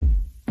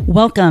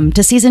Welcome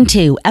to Season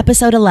 2,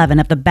 Episode 11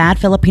 of the Bad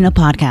Filipino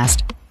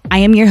Podcast. I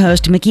am your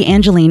host, Mickey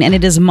Angeline, and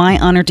it is my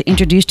honor to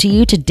introduce to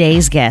you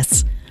today's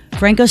guests.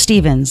 Franco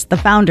Stevens, the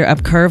founder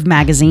of Curve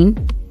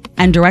Magazine,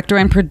 and director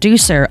and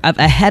producer of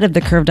Ahead of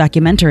the Curve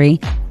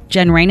documentary,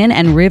 Jen Rainin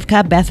and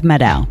Rivkah Beth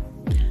Medow.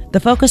 The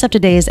focus of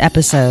today's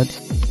episode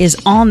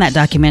is on that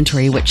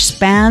documentary, which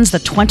spans the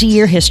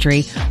 20-year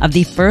history of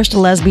the first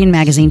lesbian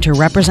magazine to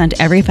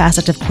represent every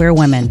facet of queer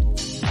women,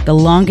 the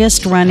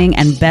longest-running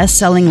and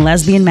best-selling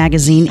lesbian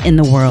magazine in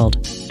the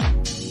world.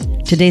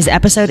 Today's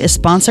episode is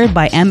sponsored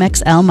by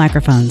MXL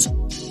Microphones.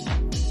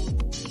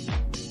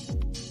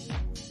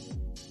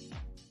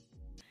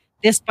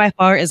 This, by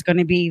far, is going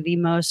to be the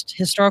most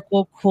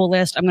historical,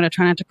 coolest, I'm going to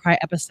try not to cry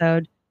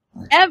episode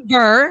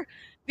ever,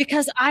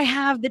 because I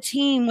have the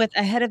team with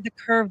Ahead of the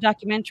Curve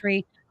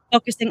documentary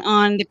focusing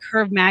on the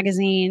Curve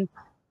magazine.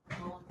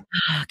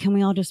 Can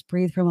we all just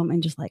breathe for a moment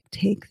and just like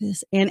take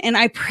this in? And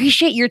I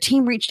appreciate your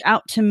team reached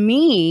out to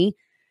me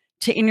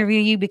to interview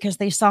you because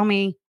they saw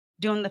me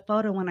doing the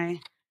photo when I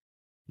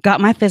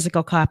got my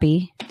physical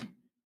copy.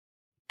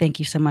 Thank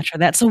you so much for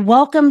that. So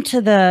welcome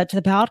to the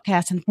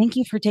podcast, and thank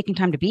you for taking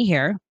time to be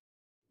here.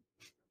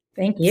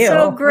 Thank you.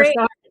 So great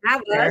to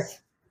have us.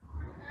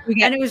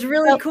 And it was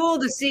really cool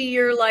to see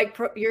your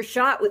your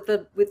shot with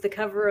the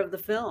cover of the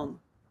film.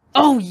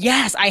 Oh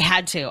yes, I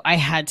had to.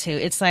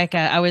 It's like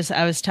I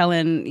was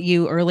telling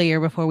you earlier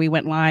before we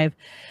went live,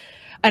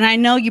 and I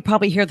know you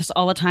probably hear this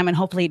all the time, and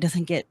hopefully it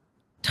doesn't get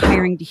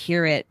tiring to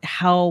hear it,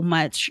 how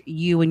much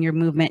you and your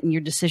movement and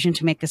your decision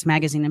to make this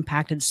magazine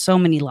impacted so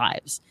many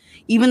lives,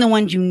 even the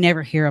ones you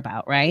never hear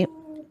about, right?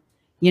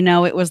 You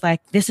know, it was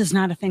like, this is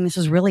not a thing. This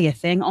is really a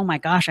thing. Oh my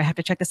gosh, I have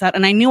to check this out.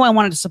 And I knew I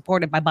wanted to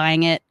support it by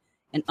buying it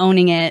and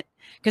owning it,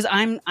 because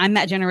I'm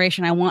that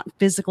generation. I want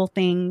physical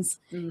things,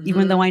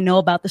 even though I know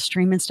about the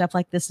stream and stuff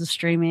like this is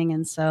streaming.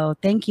 And so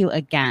thank you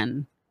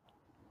again.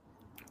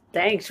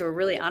 Thanks. We're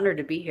really honored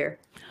to be here.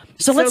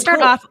 So let's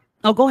start off.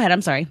 Oh, go ahead.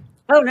 I'm sorry.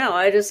 Oh, no.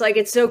 I just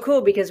it's so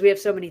cool because we have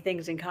so many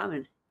things in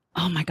common.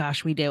 Oh my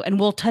gosh, we do. And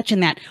we'll touch on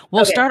that.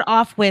 We'll start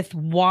off with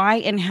why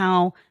and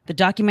how the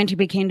documentary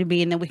became to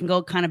be, and then we can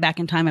go kind of back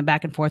in time and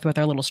back and forth with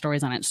our little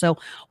stories on it. So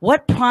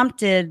what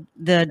prompted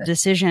the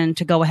decision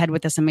to go ahead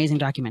with this amazing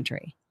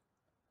documentary?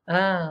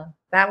 Oh,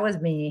 that was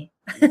me.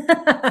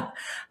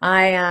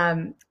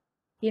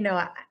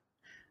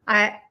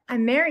 I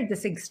married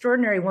this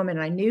extraordinary woman,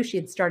 and I knew she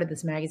had started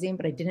this magazine,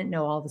 but I didn't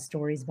know all the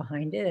stories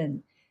behind it.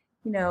 And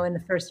you know, in the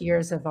first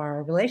years of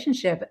our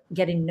relationship,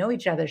 getting to know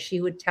each other,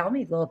 she would tell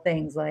me little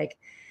things like,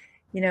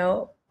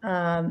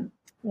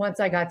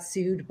 once I got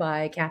sued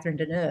by Catherine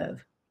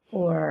Deneuve,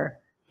 or,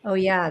 oh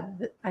yeah,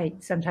 I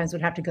sometimes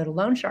would have to go to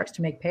loan sharks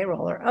to make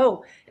payroll, or,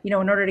 oh, in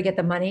order to get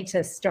the money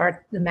to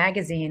start the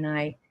magazine,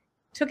 I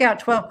took out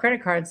 12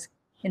 credit cards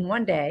in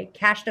one day,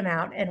 cashed them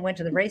out, and went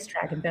to the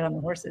racetrack and bet on the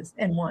horses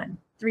and won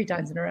 3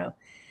 times in a row.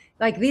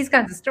 Like these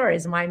kinds of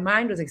stories, my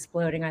mind was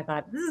exploding. I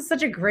thought, this is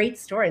such a great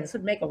story. This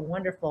would make a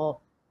wonderful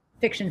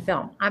fiction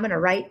film. I'm going to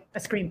write a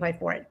screenplay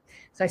for it.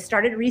 So I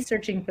started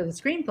researching for the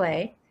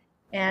screenplay,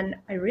 and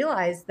I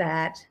realized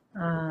that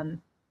I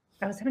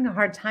was having a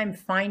hard time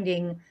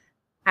finding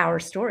our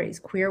stories,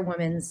 queer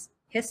women's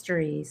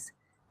histories,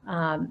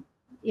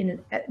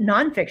 in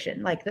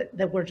nonfiction, like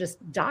that were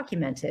just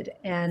documented.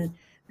 And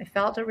I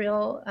felt a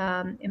real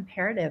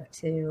imperative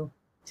to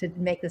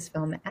make this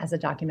film as a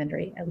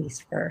documentary, at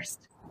least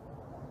first.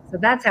 So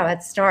that's how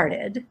it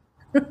started.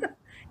 And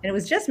it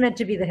was just meant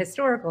to be the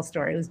historical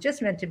story. It was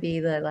just meant to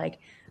be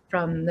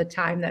from the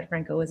time that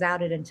Franco was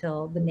outed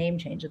until the name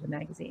change of the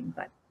magazine.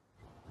 But,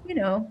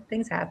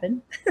 things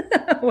happen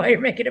while you're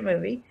making a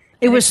movie.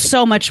 It was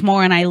so much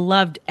more, and I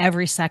loved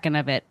every second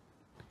of it.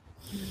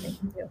 Thank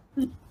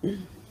you.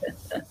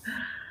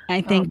 I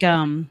think,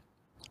 I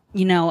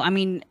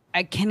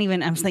can't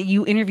even, I'm like,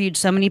 you interviewed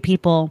so many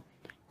people,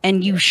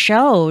 and you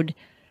showed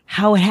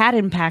how it had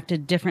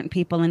impacted different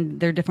people in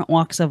their different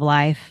walks of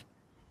life,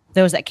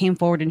 those that came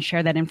forward and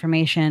shared that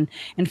information.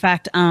 In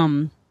fact,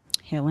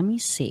 here, let me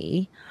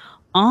see.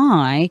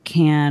 I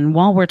can,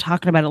 while we're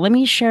talking about it, let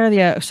me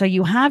share so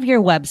you have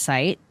your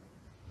website.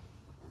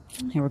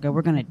 Here we go.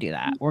 We're going to do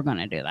that.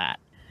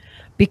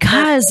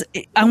 Because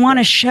I want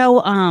to show,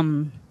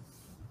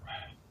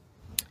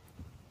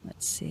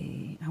 let's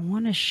see. I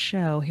want to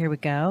show, here we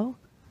go.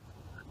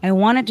 I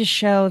wanted to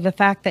show the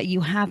fact that you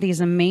have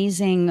these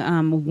amazing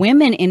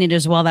women in it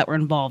as well that were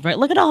involved, right?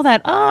 Look at all that.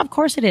 Oh, of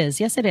course it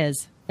is. Yes, it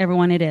is.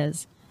 Everyone, it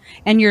is.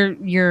 And your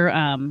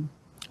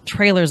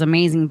trailer is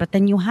amazing. But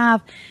then you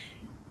have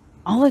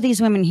all of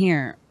these women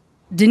here.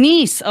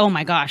 Denise, oh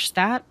my gosh,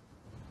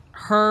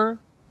 her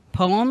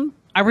poem.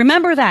 I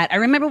remember that. I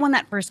remember when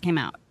that first came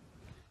out.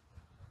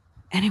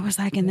 And it was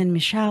like, and then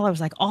Michelle, I was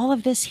like, all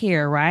of this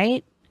here,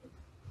 right?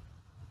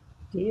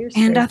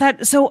 And I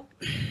thought, so...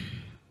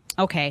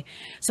 Okay,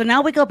 so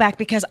now we go back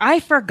because I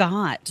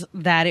forgot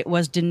that it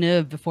was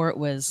Deneuve before it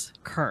was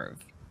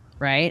Curve,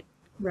 right?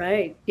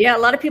 Right. Yeah, a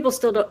lot of people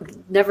still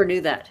never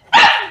knew that.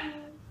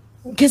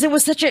 because it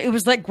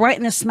was like right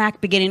in the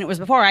smack beginning. It was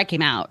before I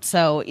came out.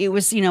 So it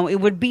was, it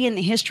would be in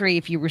the history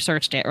if you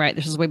researched it, right?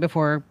 This was way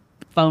before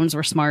phones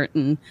were smart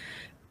and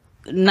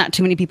not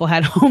too many people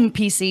had home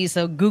PCs.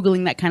 So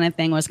Googling that kind of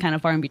thing was kind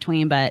of far in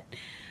between, but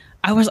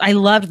I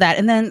loved that.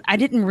 And then I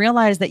didn't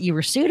realize that you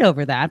were sued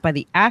over that by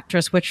the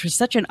actress, which was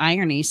such an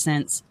irony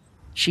since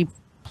she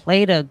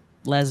played a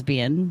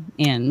lesbian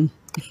in,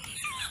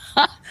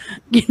 I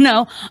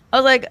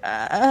was like,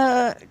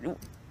 I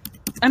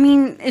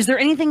mean, is there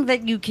anything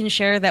that you can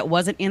share that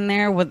wasn't in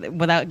there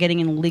without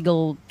getting in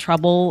legal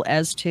trouble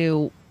as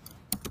to,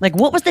 like,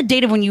 what was the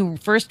date of when you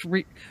first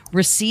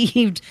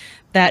received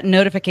that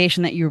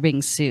notification that you were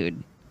being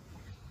sued?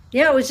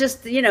 Yeah, it was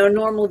just, a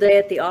normal day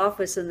at the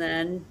office. And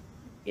then,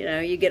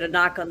 you get a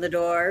knock on the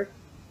door.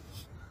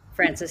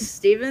 Francis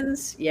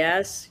Stevens,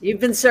 yes, you've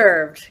been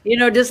served,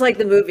 just like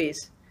the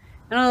movies.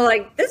 And I was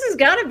like, this has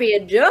got to be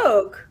a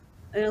joke.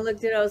 And I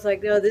looked at it, I was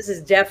like, no, this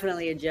is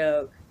definitely a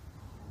joke.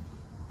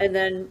 And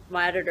then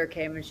my editor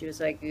came and she was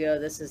like,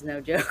 this is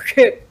no joke.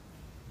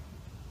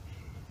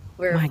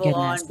 We're full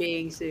on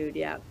being sued.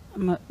 Yeah.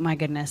 My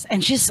goodness.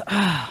 And she's,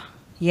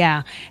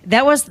 yeah,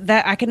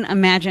 that I can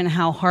imagine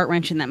how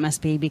heart-wrenching that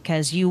must be,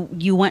 because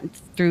you went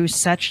through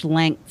such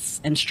lengths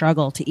and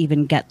struggle to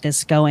even get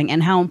this going,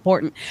 and how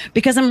important,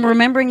 because I'm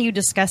remembering you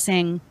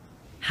discussing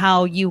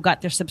how you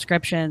got their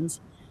subscriptions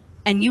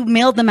and you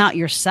mailed them out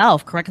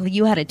yourself, correctly?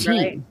 You had a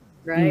team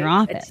in your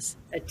office.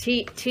 A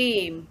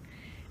team.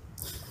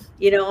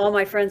 All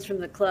my friends from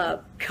the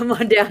club, come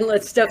on down,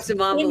 let's stuff some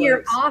envelopes. In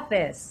your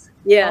office.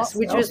 Yes, also.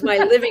 Which was my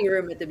living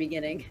room at the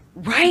beginning.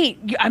 Right.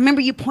 I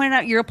remember you pointed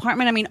out your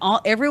apartment. I mean,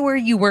 everywhere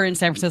you were in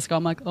San Francisco,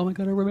 I'm like, oh my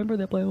God, I remember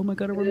that play. Oh my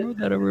God, I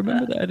remember that. I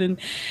remember that. And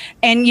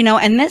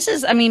and this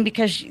is, I mean,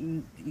 because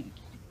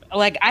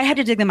like I had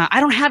to dig them out. I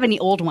don't have any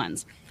old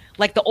ones.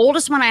 Like the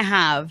oldest one I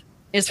have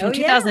is from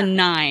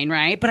 2009,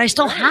 right? But I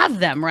still have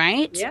them,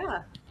 right?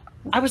 Yeah.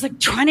 I was like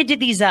trying to dig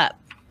these up.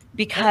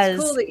 Because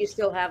it's cool that you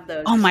still have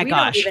those. Oh my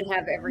gosh. We don't even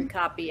have every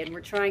copy, and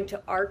we're trying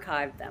to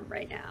archive them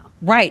right now.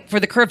 Right. For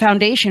the Curve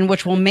Foundation,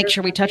 which we'll make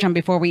sure we touch on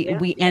before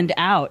we end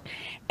out.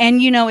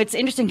 And, it's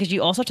interesting because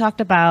you also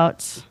talked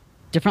about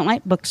Different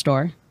Light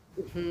Bookstore.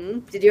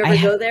 Mm-hmm. Did you ever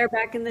go there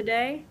back in the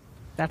day?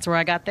 That's where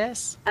I got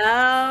this.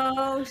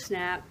 Oh,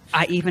 snap.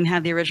 I even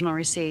had the original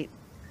receipt.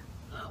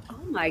 Oh,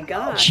 my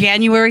gosh.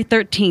 January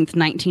 13th,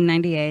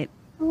 1998.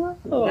 Oh.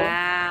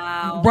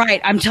 Wow. Right.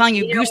 I'm telling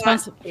you,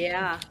 goosebumps.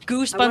 Yeah.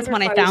 Goosebumps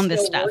when I found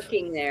this stuff.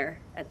 Working there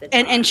at the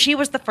time. And she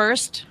was the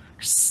first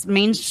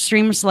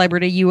mainstream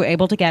celebrity you were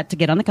able to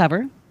get on the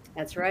cover.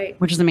 That's right.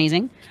 Which is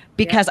amazing,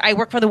 because I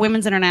work for the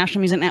Women's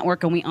International Music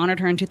Network, and we honored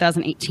her in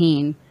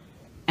 2018.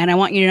 And I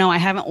want you to know I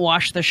haven't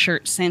washed the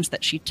shirt since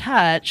that she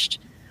touched.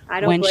 I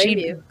don't blame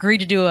you. Agreed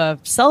to do a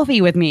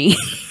selfie with me.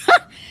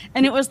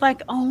 And it was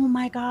like, oh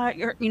my God,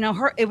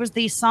 it was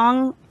the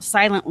song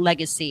Silent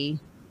Legacy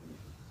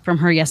from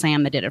her Yes I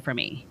Am that did it for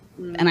me.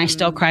 And I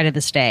still cry to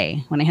this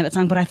day when I hear that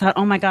song. But I thought,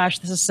 oh my gosh,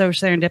 this is so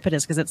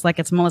serendipitous, because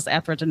it's Melissa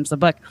Etheridge, it's a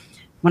book.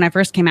 When I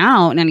first came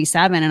out in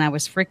 97 and I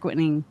was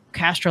frequenting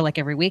Castro like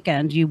every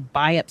weekend, you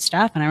buy up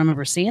stuff. And I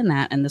remember seeing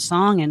that and the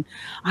song, and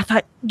I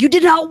thought, you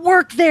did not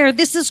work there.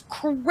 This is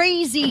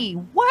crazy.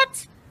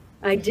 What?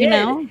 I did.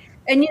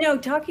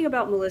 And, talking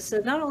about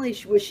Melissa, not only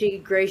was she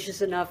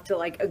gracious enough to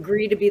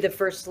agree to be the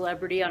first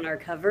celebrity on our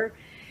cover,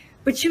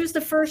 but she was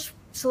the first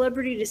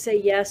celebrity to say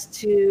yes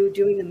to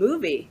doing the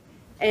movie.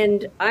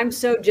 And I'm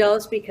so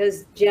jealous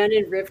because Jen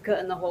and Rivkah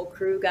and the whole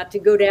crew got to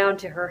go down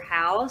to her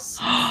house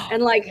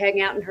and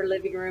hang out in her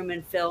living room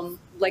and film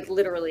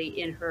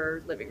literally in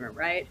her living room,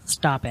 right?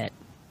 Stop it.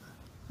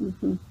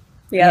 Mm-hmm.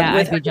 Yeah,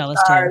 with I'd be jealous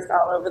stars too.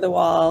 All over the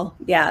wall.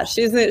 Yeah,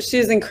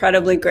 she's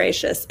incredibly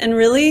gracious, and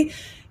really,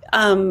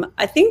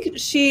 I think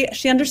she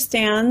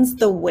understands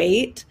the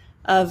weight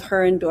of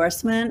her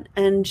endorsement,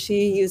 and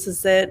she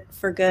uses it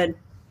for good.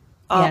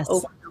 Over and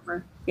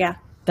over. Yeah.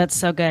 That's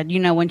so good.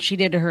 When she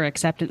did her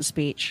acceptance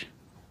speech,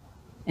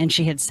 and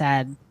she had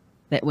said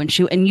that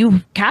and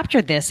you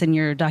captured this in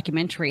your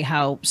documentary,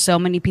 how so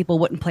many people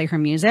wouldn't play her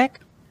music.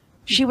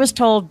 She was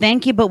told,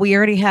 thank you, but we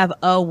already have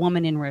a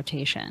woman in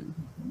rotation.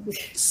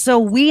 So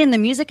we in the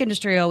music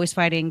industry are always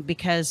fighting,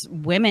 because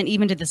women,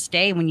 even to this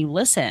day, when you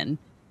listen,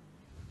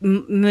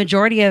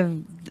 majority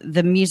of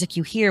the music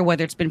you hear,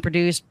 whether it's been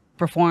produced,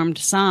 performed,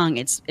 sung,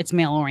 it's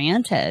male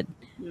oriented.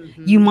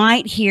 Mm-hmm. You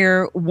might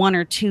hear one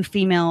or two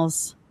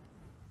females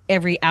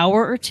every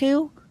hour or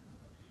two.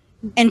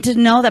 And to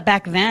know that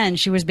back then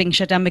she was being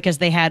shut down because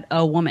they had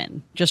a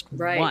woman, just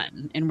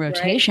one in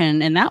rotation.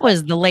 Right. And that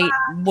was the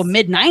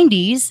mid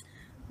 90s.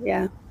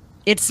 Yeah.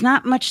 It's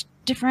not much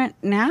different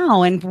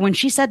now. And when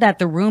she said that,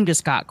 the room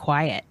just got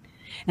quiet.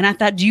 And I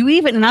thought,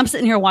 and I'm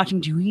sitting here watching,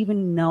 do you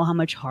even know how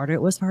much harder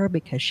it was for her?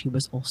 Because she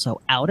was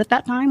also out at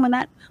that time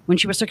when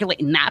she was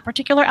circulating that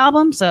particular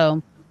album.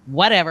 So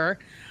whatever.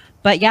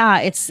 But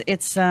yeah,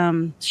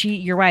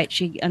 you're right.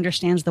 She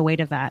understands the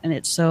weight of that. And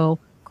it's so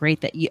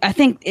great that I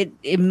think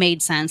it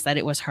made sense that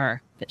it was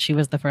her, that she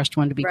was the first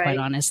one, to be quite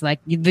honest. The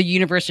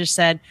universe just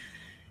said,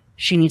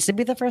 She needs to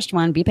be the first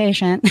one. Be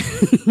patient. This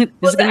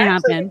is going to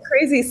happen. A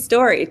crazy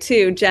story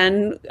too,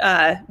 Jen.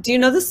 Do you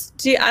know this?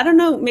 I don't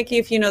know, Mickey,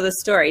 if you know the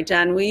story.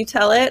 Jen, will you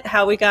tell it?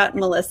 How we got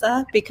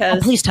Melissa?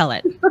 Because please tell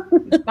it.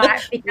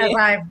 Because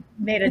I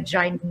made a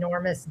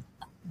ginormous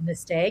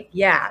mistake.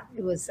 Yeah,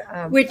 it was.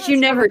 Which you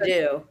never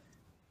do.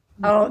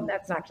 Oh,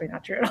 that's actually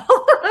not true at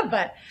all.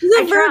 But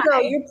you're Virgo.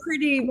 You're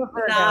pretty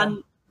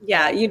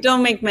yeah, you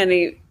don't make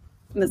many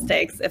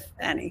mistakes, if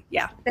any.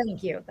 Yeah.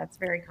 Thank you. That's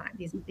very kind.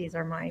 These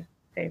are my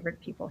favorite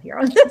people here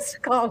on this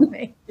call with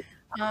me.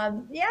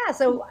 Yeah.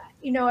 So,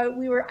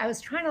 I was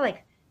trying to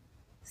like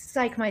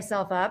psych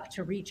myself up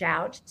to reach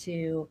out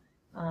to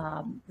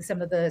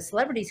some of the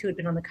celebrities who had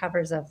been on the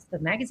covers of the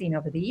magazine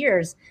over the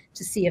years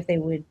to see if they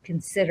would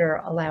consider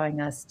allowing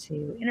us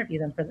to interview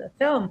them for the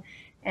film.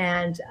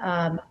 And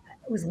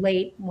it was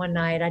late one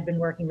night. I'd been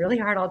working really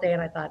hard all day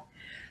and I thought,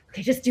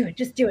 okay, just do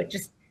it.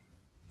 Just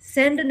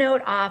send a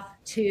note off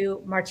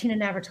to Martina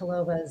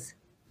Navratilova's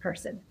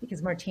person,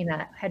 because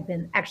Martina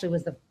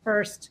was the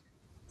first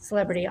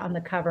celebrity on the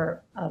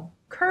cover of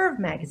Curve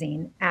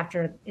magazine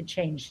after it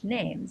changed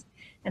names.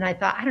 And I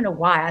thought, I don't know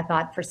why, I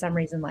thought for some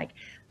reason, like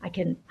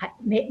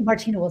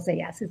Martina will say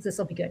yes, this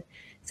will be good.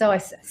 So I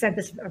sent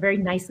this very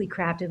nicely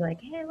crafted, like,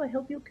 hey, well, I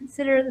hope you'll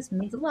consider, this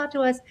means a lot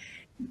to us,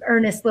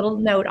 earnest little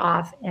note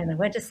off. And I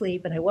went to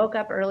sleep and I woke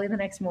up early the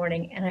next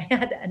morning and I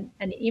had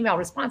an email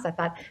response. I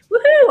thought,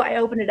 woohoo, I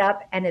opened it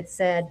up and it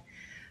said,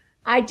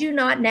 I do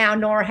not now,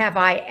 nor have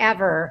I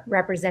ever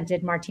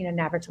represented Martina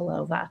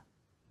Navratilova.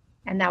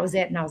 And that was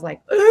it. And I was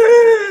like,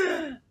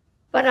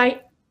 but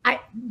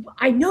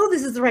I know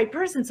this is the right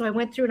person. So I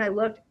went through and I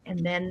looked,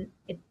 and then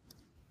it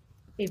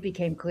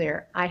became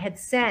clear. I had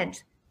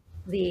sent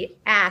the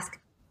ask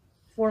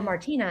for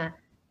Martina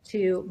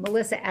to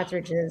Melissa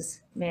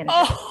Etheridge's manager.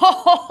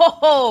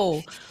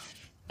 Oh,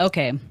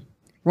 okay.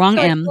 Wrong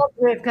so M.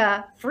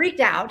 Rivkah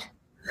freaked out.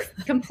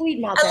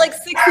 Complete meltdown. At like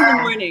 6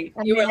 a.m.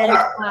 You were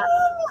like,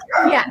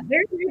 yeah,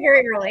 very,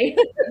 very early.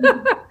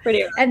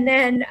 Pretty early. And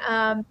then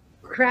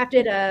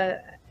crafted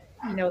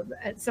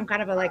some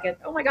kind of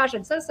oh my gosh,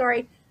 I'm so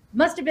sorry.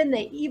 Must have been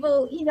the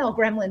evil email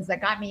gremlins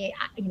that got me.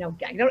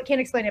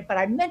 Can't explain it, but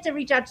I meant to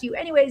reach out to you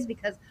anyways,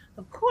 because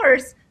of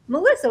course,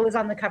 Melissa was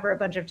on the cover a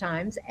bunch of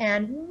times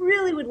and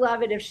really would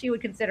love it if she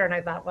would consider. And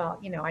I thought, well,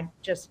 I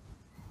just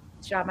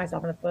shot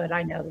myself in the foot.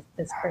 I know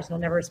this person will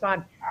never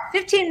respond.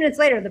 15 minutes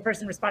later, the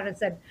person responded and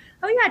said,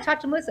 oh yeah, I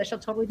talked to Melissa. She'll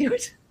totally do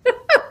it.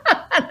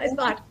 And I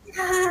thought,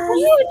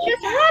 oh, it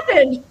just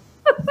happened.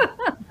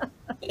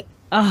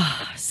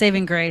 Oh,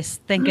 saving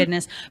grace. Thank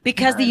goodness.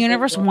 Because the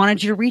universe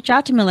wanted you to reach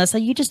out to Melissa.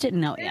 You just didn't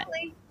know it yet.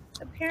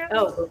 Apparently.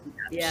 Oh,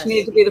 yeah. She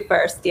needed to be the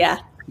first. Yeah.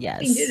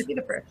 Yes. She needed to be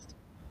the first.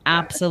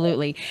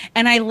 Absolutely.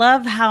 And I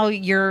love how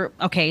you're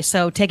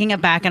so taking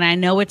it back, and I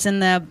know it's in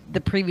the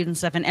previews and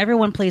stuff, and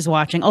everyone please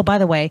watching. Oh, by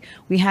the way,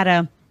 we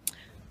had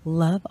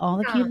love all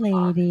of you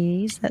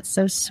ladies. That's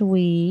so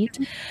sweet.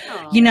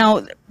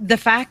 Aww. The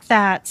fact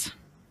that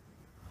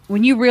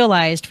when you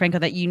realized, Franco,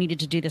 that you needed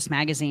to do this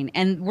magazine,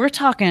 and we're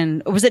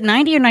talking, was it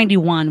 90 or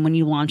 91 when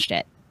you launched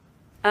it?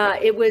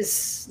 It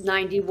was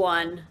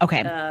 91.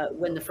 Okay.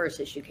 When the first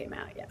issue came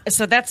out. Yeah.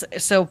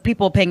 So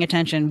people paying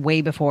attention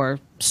way before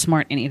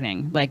smart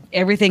anything. Like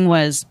everything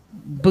was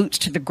boots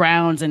to the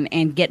grounds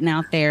and getting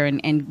out there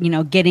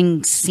and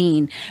getting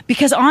seen.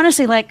 Because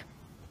honestly, like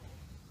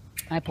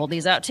I pulled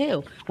these out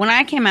too. When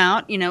I came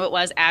out, it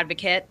was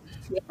Advocate,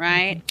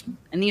 right?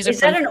 And these are is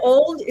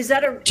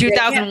that a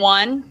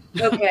 2001?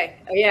 Okay.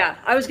 Yeah.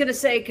 I was gonna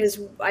say, because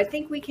I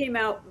think we came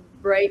out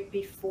right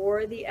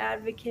before the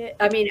Advocate,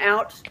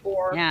 out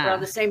or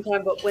around the same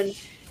time. But when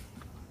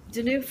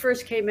Deneuve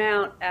first came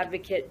out,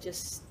 Advocate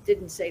just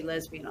didn't say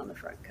lesbian on the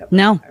front cover.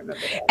 No. I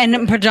remember that.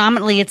 And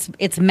predominantly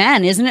it's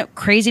men. Isn't it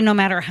crazy? No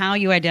matter how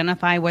you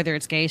identify, whether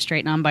it's gay,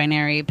 straight,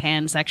 non-binary,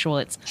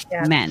 pansexual, it's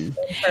men.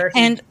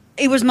 And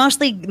it was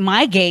mostly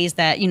my gays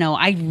that,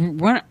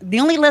 the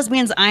only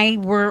lesbians I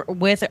were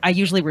with, I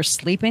usually were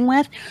sleeping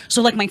with.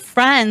 So like my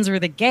friends were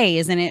the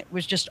gays, and it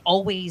was just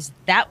always,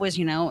 that was,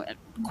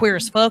 Queer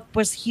as Folk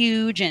was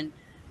huge, and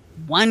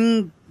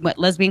one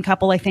lesbian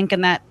couple, I think,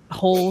 in that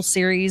whole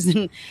series.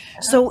 And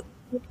so,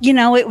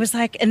 it was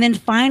like, and then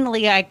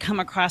finally I come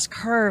across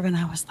Curve, and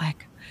I was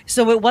like,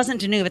 so it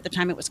wasn't Deneuve at the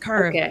time, it was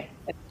Curve. Okay.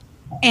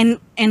 And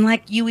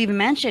like you even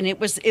mentioned, it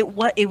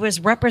was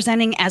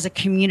representing as a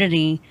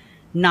community,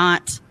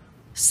 not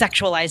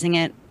sexualizing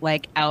it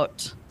like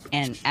out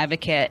and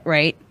Advocate,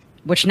 right?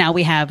 Which now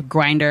we have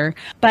Grindr.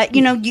 But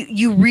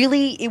you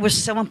really, it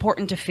was so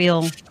important to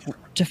feel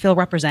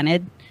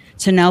represented,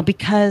 to know,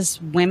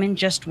 because women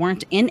just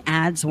weren't in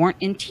ads, weren't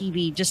in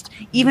TV, just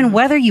even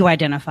whether you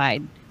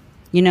identified,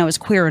 as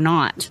queer or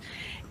not.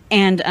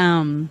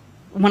 And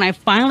when I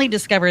finally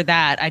discovered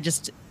that,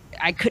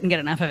 I couldn't get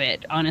enough of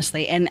it,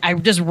 honestly. And I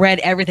just read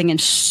everything and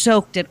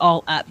soaked it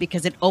all up,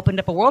 because it opened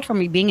up a world for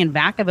me being in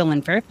Vacaville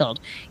and Fairfield,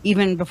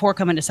 even before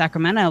coming to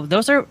Sacramento.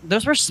 Those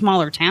were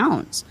smaller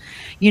towns.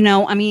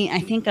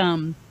 I think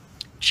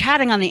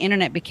chatting on the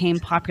internet became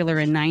popular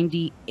in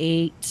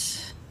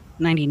 98,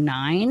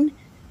 99.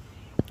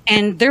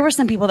 And there were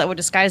some people that would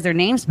disguise their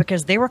names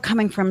because they were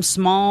coming from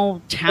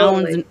small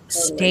towns and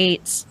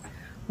states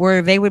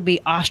where they would be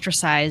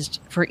ostracized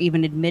for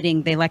even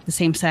admitting they like the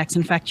same sex.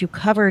 In fact, you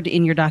covered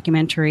in your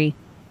documentary,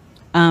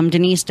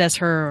 Denise does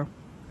her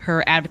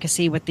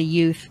advocacy with the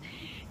youth.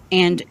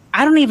 And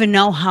I don't even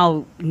know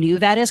how new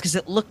that is because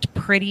it looked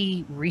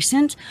pretty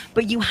recent.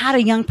 But you had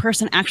a young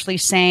person actually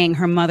saying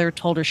her mother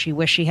told her she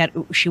wished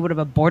she would have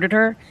aborted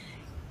her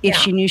if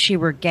she knew she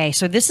were gay.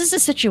 So this is a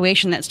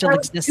situation that still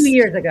exists. 2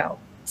 years ago.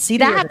 See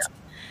that?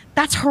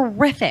 That's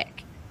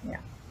horrific. Yeah.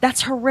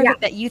 That's horrific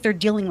that youth are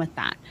dealing with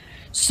that.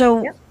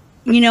 So,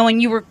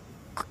 and you were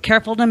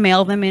careful to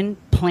mail them in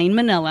plain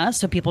manila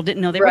so people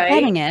didn't know they were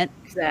getting it.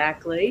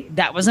 Exactly.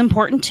 That was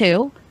important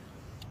too.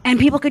 And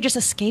people could just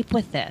escape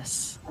with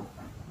this.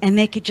 And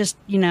they could just,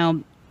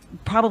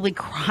 probably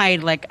cry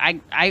like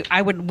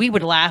we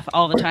would laugh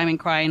all the time and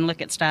cry and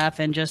look at stuff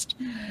and just.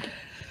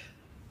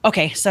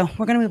 Okay, so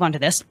we're going to move on to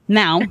this.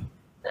 Now,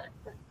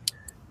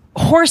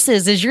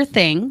 horses is your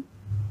thing.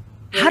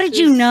 How did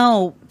you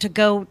know to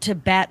go to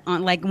bet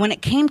on, like, when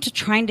it came to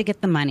trying to get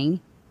the money?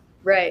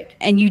 Right.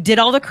 And you did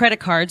all the credit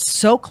cards.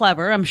 So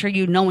clever. I'm sure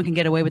no one can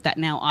get away with that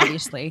now,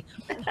 obviously.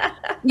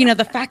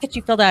 The fact that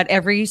you filled out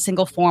every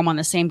single form on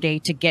the same day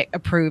to get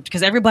approved,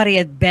 because everybody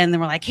had been, they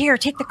were like, here,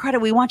 take the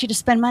credit. We want you to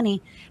spend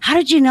money. How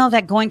did you know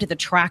that going to the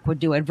track would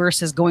do it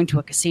versus going to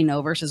a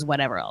casino versus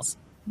whatever else?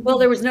 Well,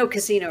 there was no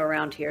casino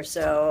around here,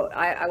 so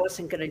I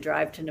wasn't going to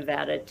drive to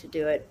Nevada to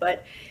do it.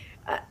 But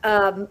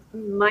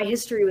my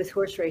history with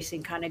horse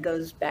racing kind of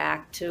goes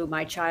back to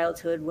my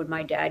childhood when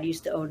my dad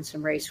used to own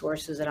some race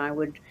horses, and I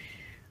would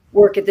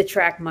work at the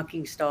track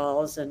mucking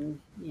stalls and,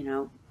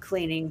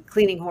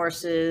 cleaning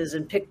horses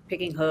and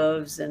picking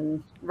hooves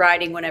and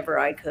riding whenever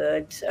I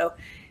could. So,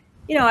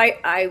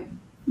 I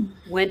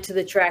went to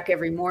the track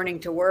every morning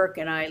to work,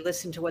 and I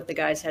listened to what the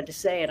guys had to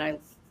say, and I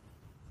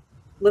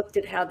looked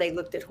at how they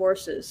looked at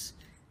horses.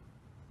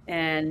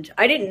 And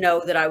I didn't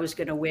know that I was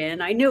going to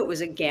win. I knew it was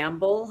a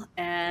gamble.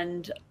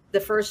 And the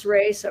first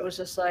race, I was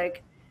just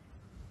like,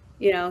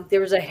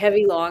 there was a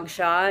heavy long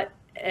shot.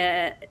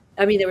 There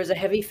was a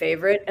heavy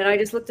favorite. And I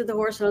just looked at the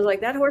horse and I was like,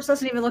 that horse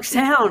doesn't even look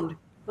sound.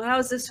 Well, how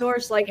is this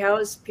horse? Like,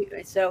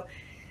 so,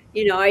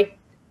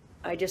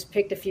 I just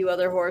picked a few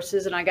other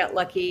horses and I got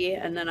lucky.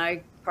 And then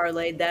I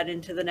parlayed that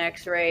into the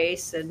next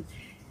race. And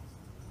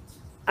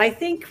I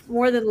think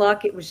more than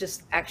luck, it was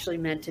just actually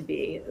meant to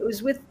be. It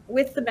was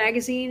with the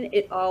magazine,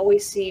 it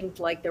always seemed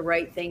like the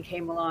right thing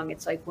came along.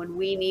 It's like when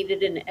we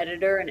needed an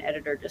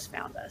editor just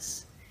found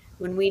us.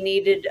 When we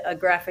needed a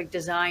graphic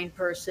design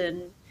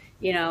person,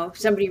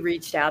 somebody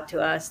reached out to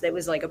us. That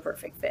was like a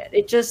perfect fit.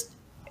 It just,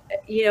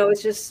 it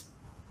was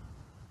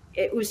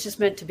just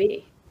meant to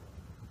be.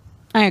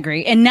 I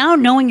agree. And now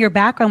knowing your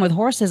background with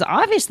horses,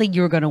 obviously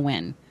you were going to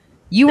win.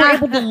 You were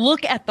able to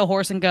look at the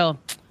horse and go,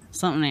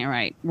 something ain't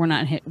right. We're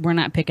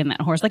not picking that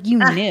horse. Like, you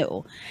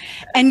knew.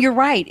 And you're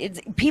right.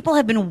 People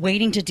have been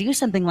waiting to do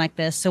something like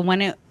this. So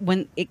when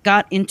it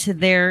got into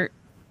their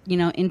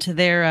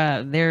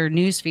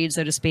news feed,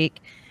 so to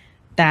speak,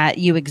 that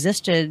you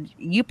existed,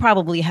 you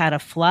probably had a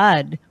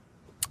flood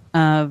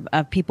of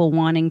people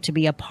wanting to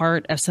be a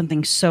part of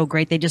something so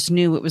great. They just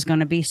knew it was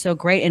going to be so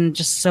great and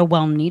just so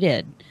well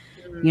needed.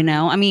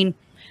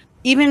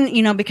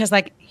 Even, because,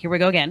 like, here we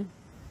go again.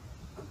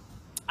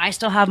 I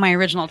still have my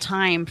original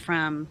time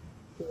from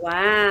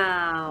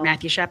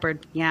Matthew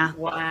Shepard. Yeah.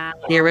 Wow.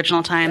 The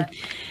original time.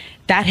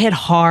 That hit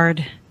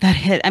hard.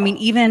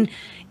 Even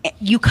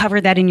you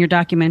covered that in your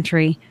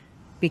documentary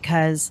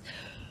because,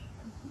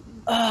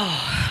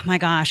 oh my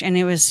gosh. And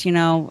it was, it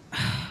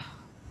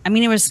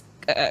was,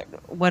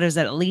 what is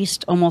that? At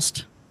least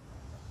almost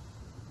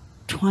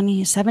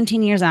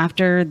 17 years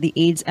after the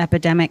AIDS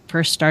epidemic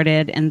first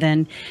started. And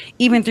then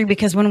even through,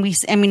 because when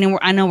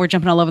I know we're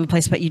jumping all over the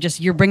place, but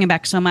you're bringing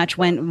back so much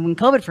when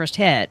COVID first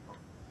hit,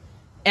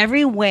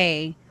 every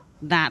way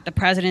that the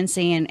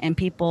presidency and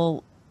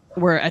people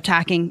were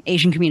attacking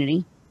Asian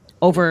community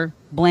over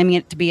blaming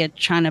it to be a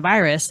China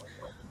virus,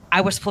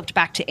 I was flipped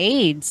back to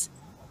AIDS,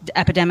 the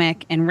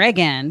epidemic, and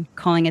Reagan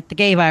calling it the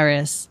gay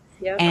virus.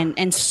 Yep.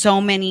 And so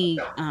many,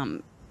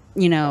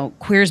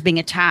 queers being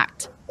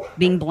attacked,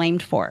 being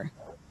blamed.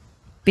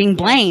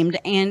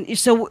 And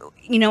so,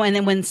 and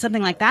then when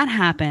something like that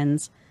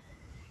happens,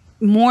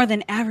 more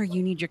than ever,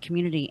 you need your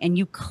community, and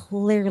you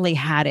clearly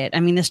had it.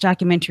 This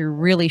documentary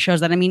really shows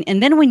that.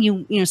 And then when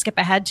you skip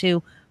ahead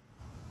to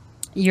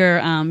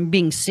your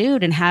being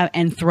sued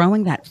and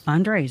throwing that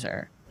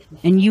fundraiser,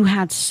 and you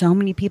had so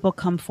many people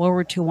come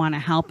forward to want to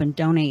help and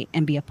donate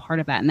and be a part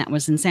of that, and that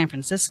was in San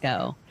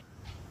Francisco.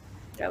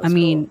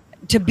 Cool.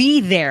 To be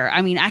there, I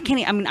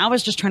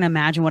was just trying to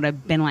imagine what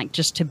it'd been like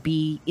just to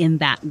be in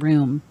that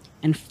room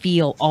and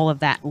feel all of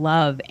that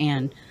love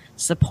and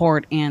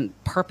support and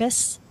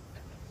purpose.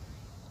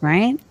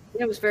 Right?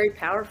 It was very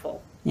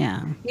powerful.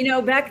 Yeah.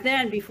 Back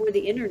then, before the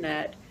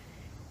internet,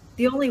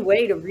 the only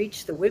way to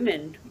reach the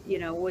women,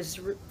 was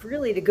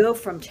really to go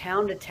from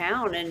town to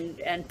town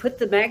and put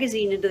the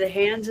magazine into the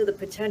hands of the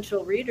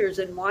potential readers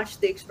and watch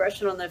the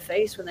expression on their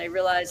face when they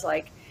realize,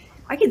 like,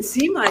 I can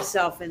see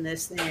myself in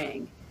this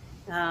thing.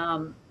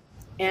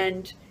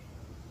 And,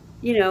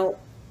 you know,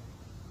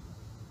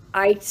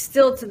 I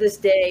still to this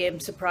day am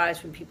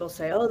surprised when people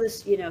say, oh,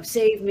 this, you know,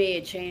 saved me,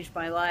 it changed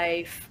my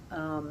life.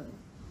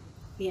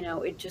 You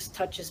know, it just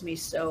touches me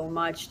so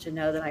much to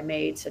know that I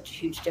made such a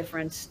huge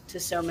difference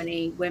to so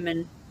many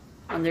women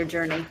on their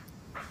journey.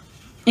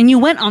 And you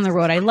went on the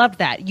road. I loved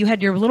that. You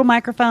had your little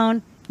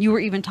microphone. You were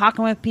even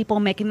talking with people,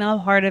 making them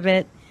a part of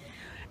it.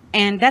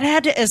 And that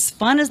had to, as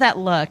fun as that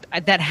looked,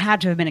 that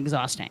had to have been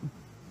exhausting.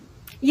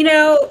 You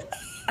know,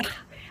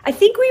 I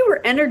think we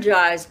were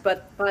energized,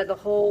 but by the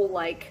whole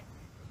like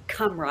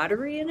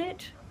camaraderie in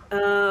it.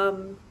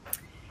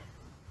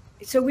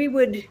 So we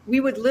would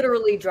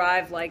literally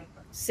drive like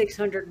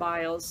 600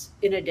 miles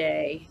in a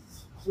day.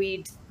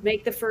 We'd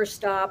make the first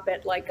stop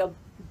at like a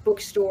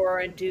bookstore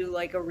and do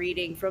like a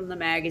reading from the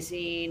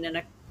magazine,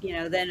 and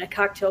then a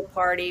cocktail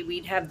party.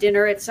 We'd have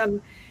dinner at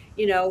some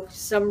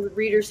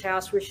reader's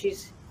house where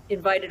she's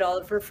invited all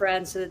of her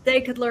friends so that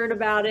they could learn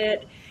about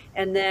it.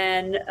 And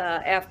then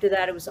after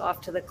that, it was off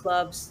to the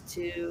clubs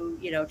to,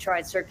 try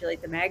and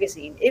circulate the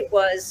magazine. It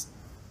was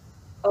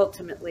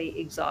ultimately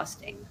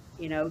exhausting,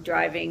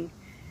 driving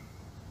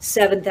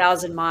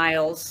 7,000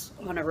 miles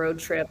on a road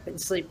trip and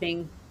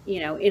sleeping,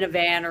 in a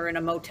van or in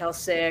a Motel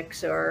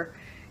 6 or,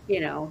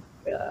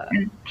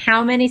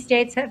 How many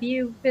states have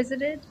you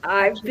visited?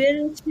 I've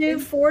been to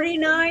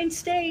 49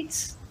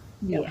 states.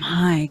 Yeah.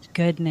 My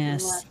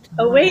goodness.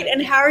 Oh, wait.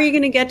 And how are you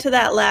going to get to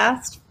that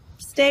last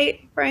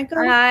state, Franco?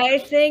 I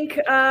think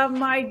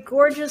my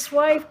gorgeous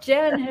wife,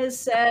 Jen, has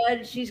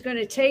said she's going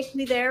to take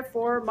me there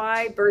for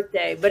my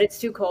birthday, but it's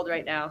too cold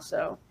right now.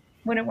 So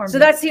when it warms up.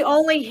 That's the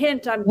only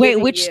hint I'm giving you.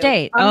 Wait, which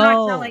state? I'm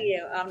not telling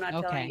you. I'm not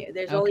telling you.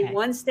 There's only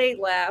one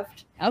state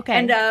left. Okay.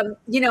 And,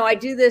 I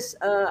do this.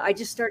 I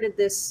just started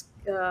this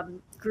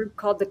group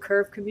called the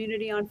Curve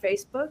Community on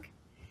Facebook.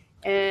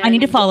 And I need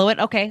to follow it.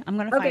 Okay. I'm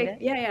going to find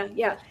it. Yeah.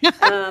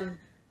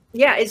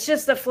 Yeah, it's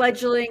just a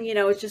fledgling,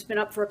 it's just been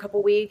up for a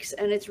couple weeks,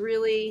 and it's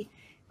really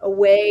a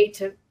way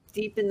to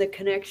deepen the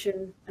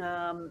connection,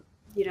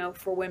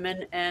 for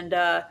women. And,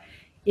 I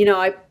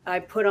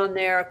put on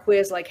there a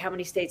quiz, like, how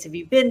many states have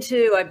you been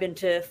to? I've been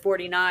to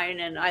 49,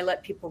 and I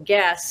let people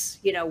guess,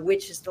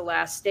 which is the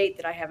last state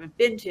that I haven't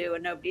been to,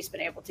 and nobody's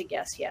been able to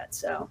guess yet.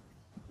 So.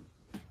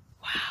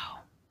 Wow,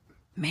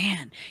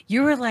 man,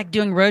 you were like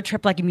doing road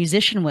trip like a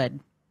musician would.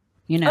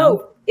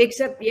 Oh,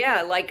 except,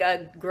 like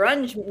a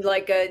grunge,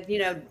 like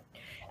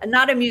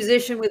not a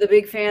musician with a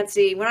big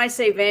fancy, when I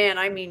say van,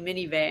 I mean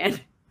minivan.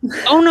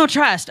 Oh, no,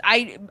 trust.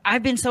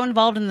 I've been so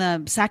involved in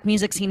the SAC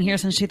music scene here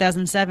since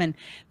 2007.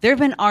 There have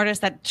been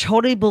artists that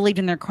totally believed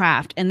in their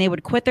craft, and they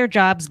would quit their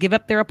jobs, give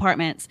up their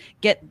apartments,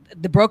 get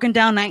the broken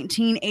down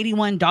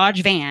 1981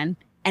 Dodge van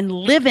and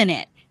live in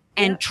it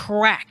and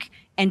trek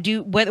and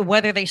do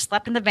whether they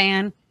slept in the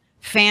van,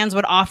 fans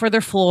would offer their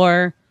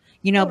floor.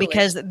 Totally.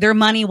 Because their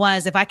money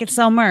was, if I could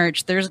sell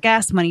merch, there's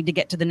gas money to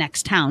get to the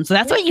next town. So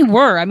that's what you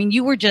were. I mean,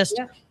 you were just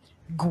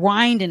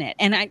grinding it.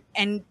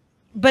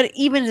 But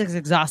even as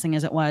exhausting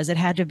as it was, it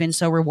had to have been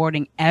so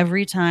rewarding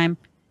every time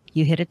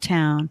you hit a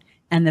town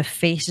and the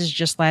faces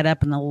just light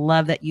up and the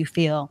love that you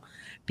feel,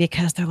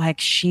 because they're like,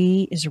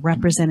 she is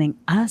representing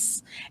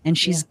us and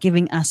she's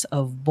giving us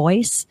a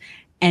voice,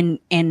 and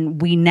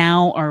we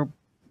now are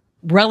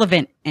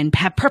relevant and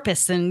have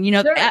purpose and,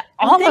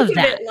 all of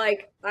that.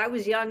 Like, I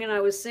was young and I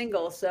was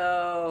single,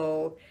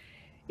 so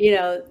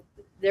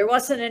there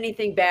wasn't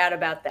anything bad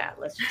about that,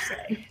 let's just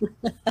say.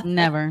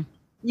 Never.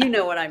 You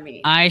know what I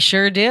mean. I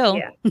sure do.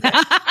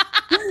 Yeah.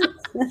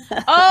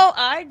 Oh,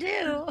 I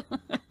do.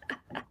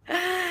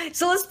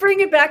 So let's bring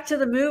it back to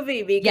the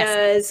movie,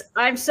 because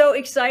I'm so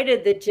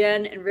excited that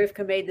Jen and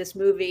Rivkah made this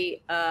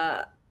movie.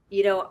 I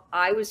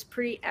was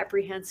pretty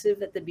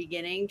apprehensive at the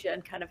beginning.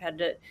 Jen kind of had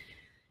to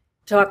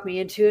talk me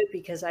into it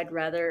because I'd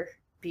rather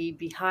be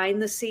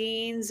behind the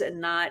scenes and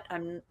not,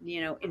 in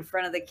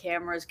front of the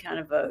camera is kind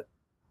of a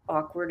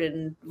awkward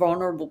and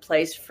vulnerable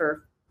place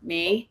for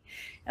me.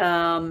 She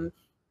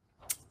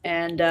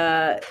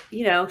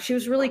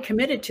was really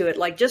committed to it.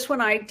 Like, just when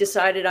I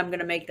decided I'm going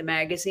to make the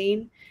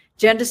magazine,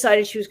 Jen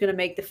decided she was going to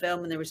make the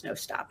film, and there was no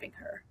stopping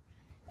her.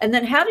 And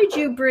then how did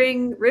you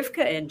bring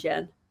Rivkah in,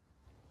 Jen?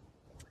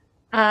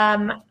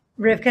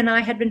 Rivkah and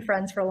I had been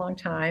friends for a long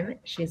time.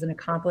 She's an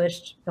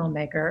accomplished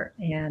filmmaker,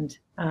 and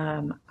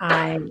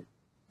I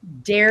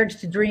dared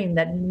to dream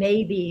that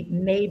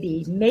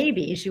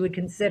maybe she would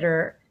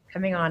consider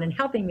coming on and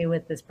helping me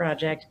with this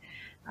project.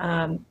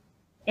 And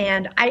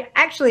I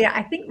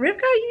think,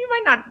 Rivkah, you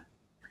might not,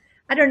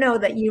 I don't know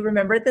that you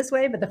remember it this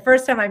way, but the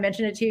first time I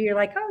mentioned it to you, you're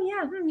like, oh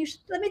yeah, you should,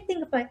 let me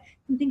think if I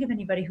can think of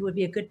anybody who would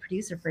be a good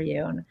producer for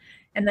you.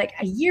 And like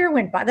a year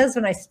went by. That was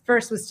when I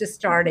first was just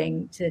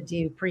starting to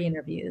do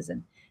pre-interviews,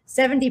 and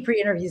 70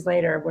 pre-interviews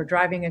later, we're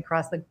driving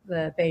across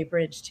the Bay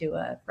Bridge to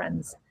a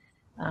friend's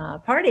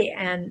party.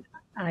 And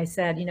I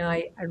said,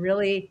 I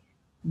really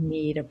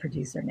need a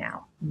producer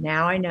now.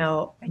 Now I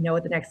know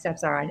what the next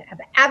steps are. I have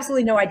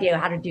absolutely no idea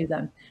how to do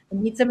them. I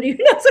need somebody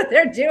who knows what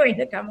they're doing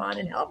to come on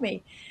and help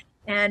me.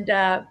 And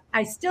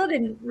I still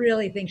didn't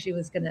really think she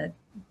was going to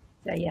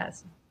say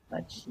yes,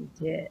 but she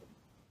did.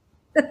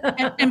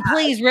 And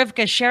please,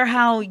 Rivkah, share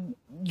how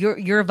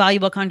your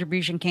valuable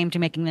contribution came to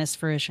making this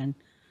fruition.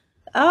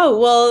 Oh,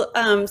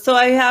 well, so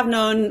I have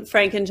known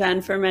Frank and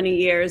Jen for many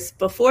years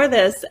before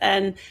this,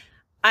 and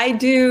I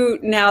do,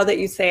 now that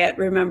you say it,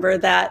 remember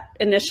that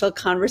initial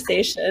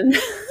conversation.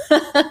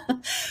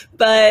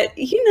 But,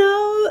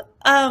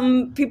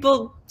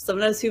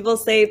 sometimes people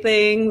say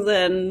things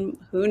and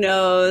who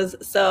knows.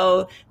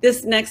 So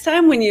this next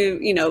time when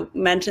you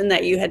mentioned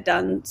that you had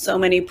done so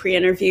many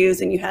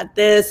pre-interviews and you had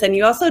this, and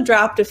you also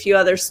dropped a few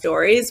other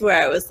stories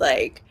where I was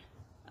like,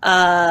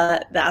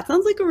 that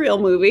sounds like a real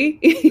movie.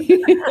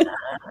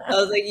 I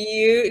was like,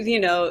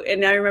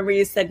 and I remember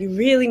you said you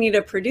really need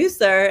a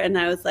producer. And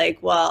I was like,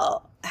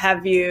 well,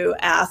 have you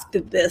asked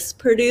this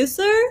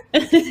producer?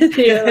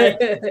 You're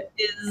like,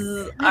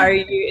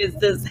 is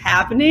this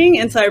happening?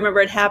 And so I remember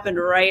it happened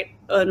right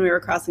when we were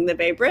crossing the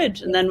Bay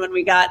Bridge. And then when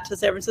we got to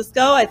San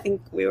Francisco, I think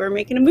we were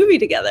making a movie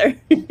together.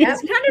 It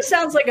kind of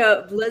sounds like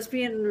a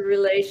lesbian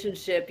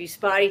relationship. You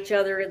spot each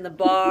other in the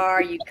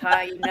bar, you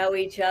know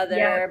each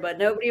other, but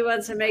nobody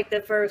wants to make the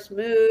first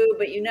move,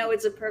 but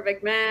it's a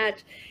perfect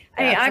match.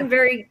 I'm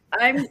very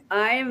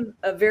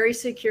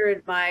secure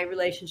in my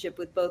relationship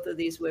with both of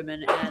these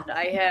women, and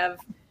I have,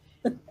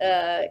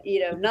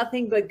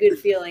 nothing but good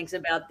feelings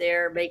about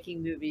their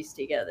making movies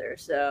together.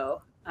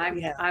 So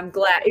I'm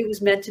glad it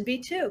was meant to be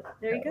too.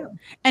 There you go.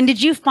 And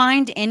did you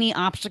find any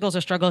obstacles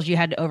or struggles you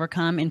had to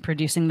overcome in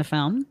producing the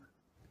film?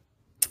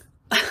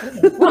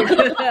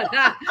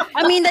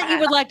 I mean, that you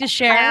would like to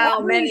share?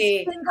 How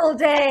many? Single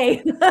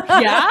day.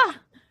 Yeah.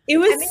 It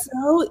was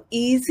so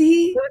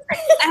easy.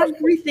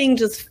 Everything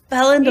just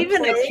fell into place.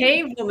 Even a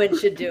cave woman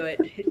should do it.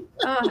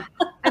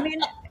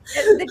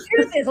 The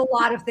truth is a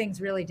lot of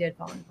things really did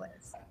fall in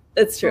place.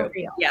 It's true.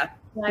 Yeah.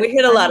 We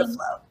hit a lot of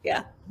flow.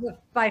 Yeah.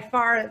 By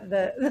far,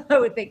 I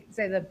would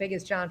say the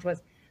biggest challenge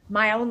was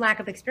my own lack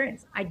of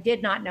experience. I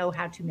did not know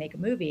how to make a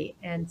movie.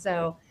 And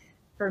so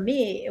for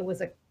me, it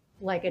was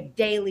like a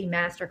daily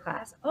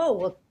masterclass. Oh,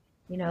 well,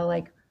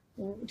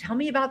 tell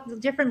me about the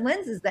different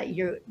lenses that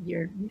you're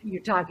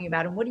talking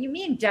about, and what do you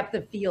mean depth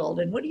of field,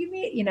 and what do you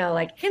mean,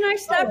 Can I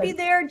stop you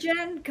there,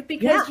 Jen?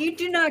 Because you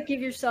do not give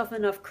yourself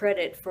enough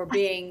credit for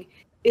being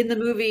in the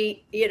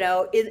movie,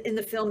 in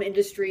the film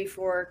industry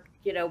for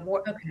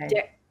more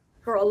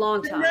for a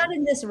long time. But not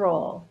in this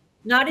role.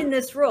 Not in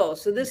this role.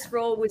 So this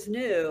role was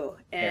new,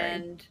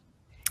 and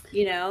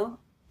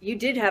you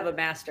did have a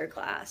master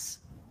class.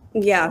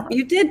 Yeah,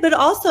 you did. But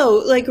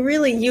also,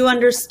 really, you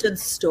understood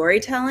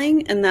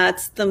storytelling, and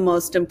that's the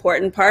most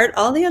important part.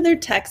 All the other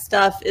tech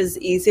stuff is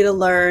easy to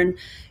learn.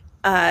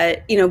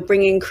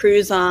 Bringing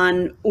crews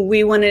on. We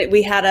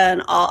had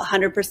an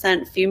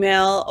 100%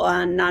 female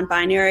on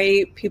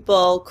non-binary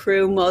people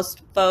crew. A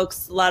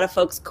lot of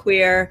folks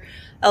queer,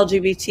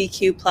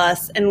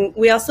 LGBTQ+. And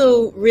we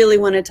also really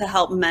wanted to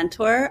help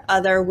mentor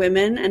other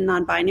women and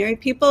non-binary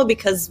people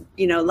because,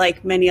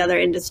 like many other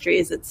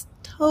industries, it's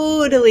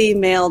totally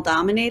male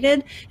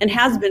dominated and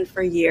has been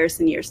for years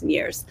and years and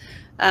years.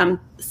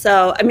 It's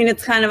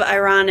kind of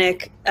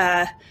ironic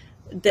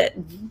that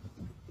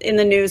in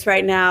the news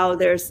right now,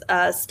 there's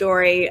a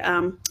story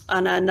on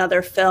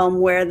another film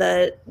where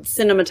the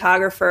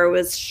cinematographer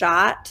was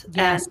shot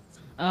and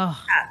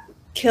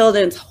killed,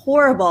 and it's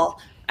horrible.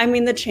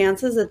 The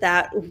chances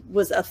that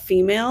was a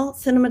female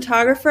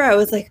cinematographer, I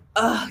was like,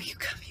 oh,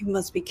 you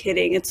must be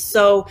kidding. It's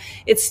still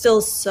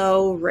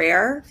so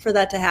rare for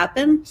that to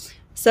happen.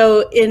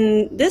 So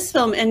in this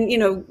film, and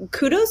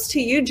kudos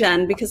to you,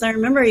 Jen, because I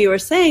remember you were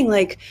saying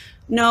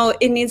no,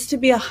 it needs to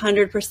be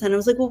 100%. I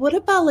was like, well, what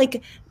about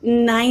 99%?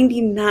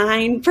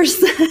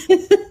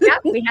 Yeah,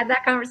 we had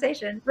that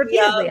conversation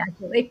repeatedly,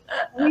 actually.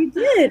 We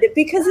did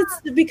because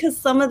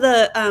some of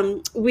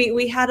the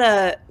we had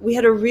a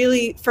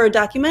really, for a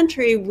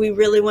documentary, we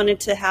really wanted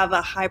to have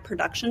a high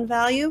production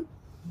value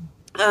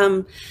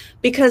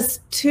because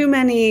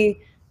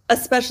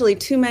especially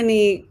too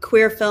many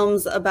queer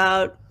films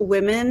about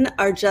women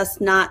are just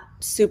not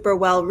super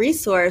well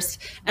resourced.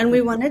 And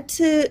we wanted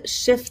to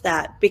shift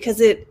that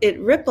because it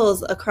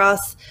ripples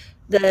across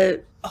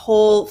the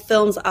whole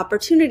film's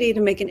opportunity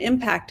to make an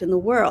impact in the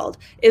world.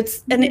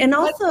 It's and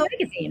also like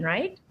the magazine,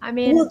 right?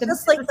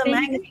 Just like the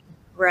magazine.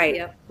 Right.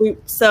 Yeah.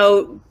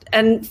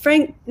 And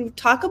Frank,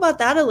 talk about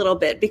that a little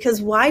bit,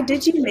 because why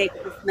did you make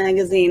this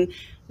magazine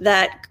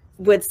that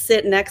would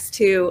sit next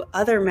to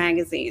other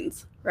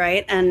magazines,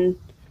 right? And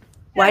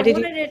why did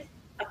you?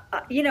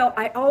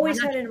 I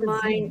always had in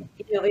mind,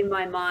 in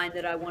my mind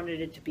that I wanted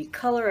it to be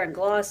color and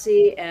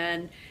glossy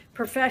and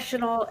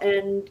professional,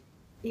 and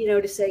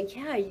to say,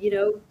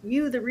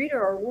 you, the reader,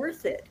 are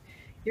worth it.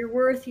 You're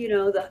worth,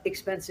 the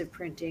expensive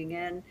printing,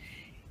 and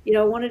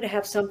I wanted to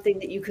have something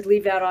that you could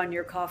leave out on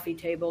your coffee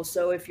table.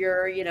 So if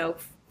your,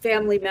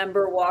 family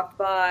member walked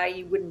by,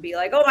 you wouldn't be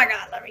like, oh my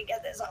God, let me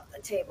get this off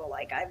the table.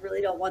 I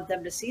really don't want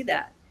them to see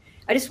that.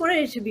 I just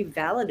wanted it to be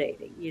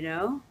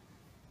validating,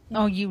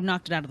 Oh, you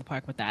knocked it out of the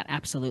park with that.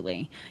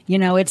 Absolutely.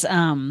 It's,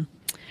 and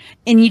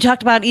you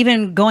talked about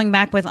even going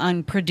back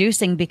on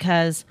producing,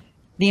 because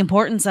the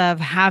importance of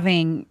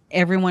having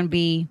everyone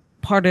be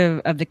part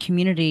of the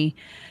community,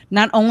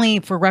 not only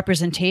for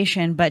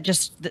representation, but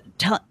just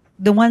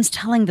the ones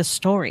telling the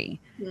story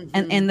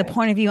and the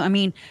point of view. I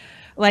mean,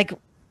 like,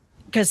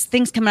 because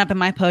things coming up in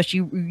my post,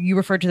 you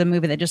referred to the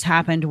movie that just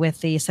happened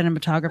with the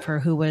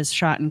cinematographer who was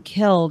shot and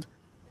killed.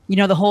 You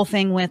know, the whole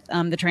thing with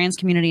the trans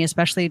community,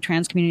 especially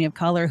trans community of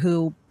color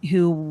who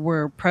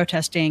were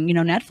protesting, you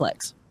know,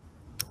 Netflix.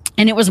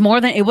 And it was more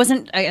than, it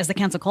wasn't as the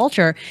cancel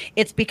culture.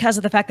 It's because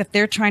of the fact that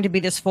they're trying to be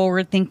this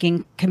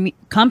forward-thinking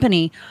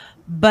company,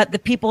 but the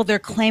people they're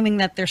claiming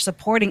that they're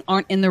supporting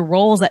aren't in the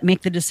roles that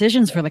make the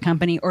decisions for the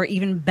company or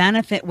even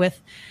benefit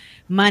with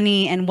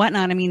money and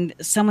whatnot. I mean,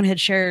 someone had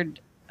shared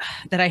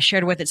that I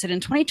shared with it said in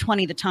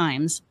 2020, the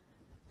Times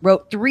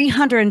wrote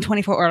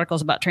 324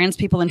 articles about trans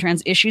people and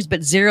trans issues,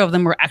 but 0 of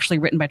them were actually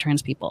written by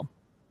trans people.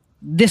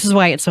 This is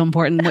why it's so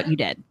important what you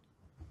did.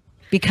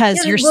 Because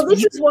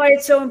this is why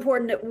it's so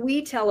important that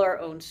we tell our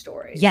own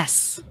stories.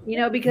 Yes. You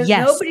know, because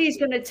nobody's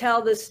going to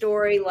tell the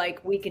story like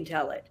we can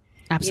tell it.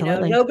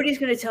 Absolutely. You know, nobody's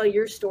going to tell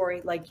your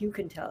story like you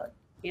can tell it.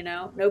 You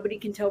know, nobody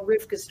can tell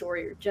Rivkah's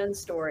story or Jen's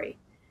story.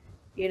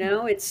 You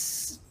know,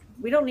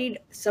 we don't need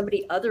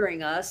somebody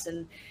othering us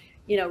and,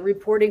 you know,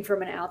 reporting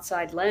from an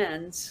outside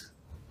lens.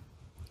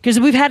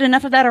 Because we've had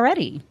enough of that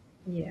already.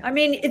 Yeah. I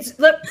mean,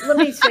 let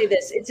me say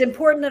this. It's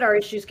important that our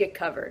issues get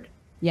covered.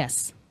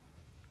 Yes.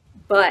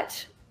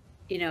 But,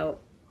 you know,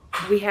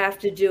 we have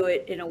to do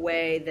it in a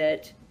way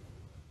that,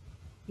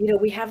 you know,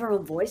 we have our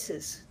own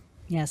voices.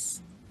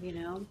 Yes. You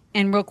know,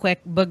 and real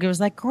quick, Booger was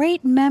like,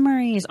 great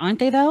memories, aren't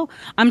they though?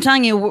 I'm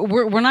telling you,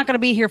 we're not going to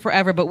be here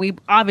forever, but we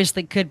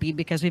obviously could be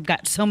because we've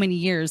got so many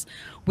years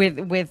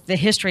with the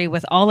history,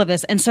 with all of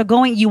this. And so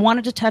you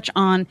wanted to touch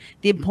on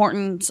the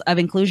importance of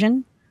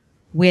inclusion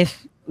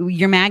with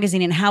your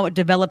magazine and how it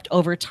developed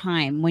over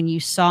time when you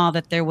saw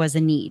that there was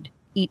a need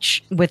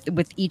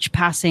with each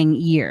passing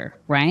year,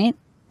 right?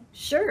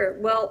 Sure.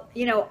 Well,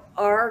 you know,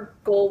 our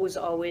goal was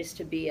always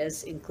to be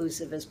as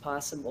inclusive as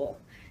possible.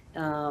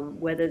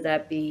 Whether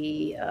that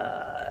be,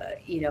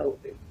 you know,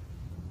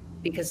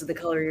 because of the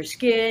color of your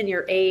skin,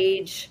 your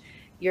age,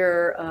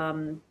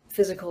 your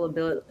physical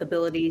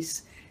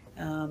abilities.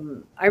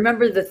 I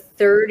remember the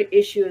 3rd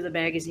issue of the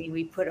magazine,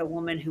 we put a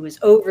woman who was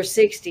over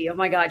 60. Oh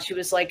my God, she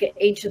was like an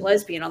ancient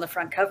lesbian on the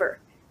front cover.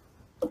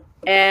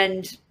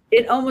 And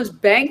it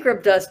almost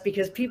bankrupted us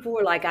because people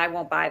were like, I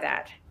won't buy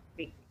that.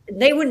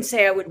 They wouldn't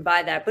say I wouldn't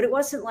buy that, but it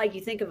wasn't like you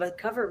think of a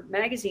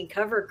magazine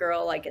cover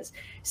girl like as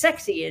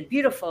sexy and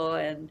beautiful.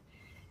 And,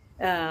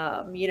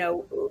 you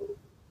know,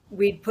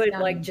 we'd put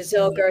like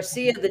Giselle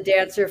Garcia, the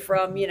dancer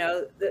from, you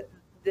know, the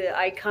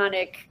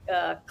iconic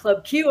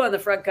Club Q on the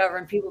front cover,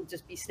 and people would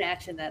just be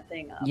snatching that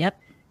thing up.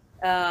 Yep.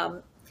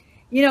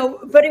 You know,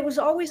 but it was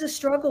always a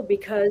struggle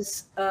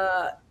because,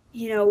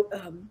 you know,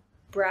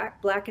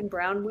 black and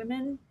brown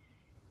women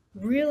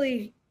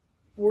really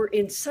were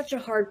in such a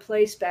hard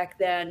place back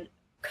then.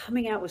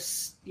 Coming out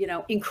was, you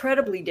know,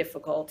 incredibly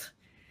difficult.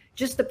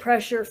 Just the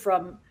pressure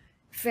from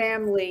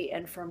family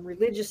and from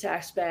religious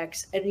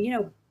aspects. And, you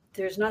know,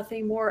 there's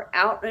nothing more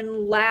out and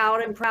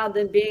loud and proud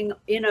than being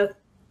in a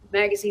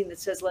magazine that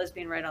says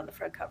lesbian right on the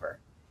front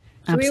cover.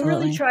 So Absolutely. We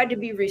really tried to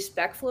be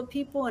respectful of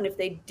people. And if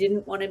they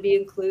didn't want to be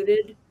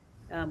included,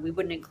 we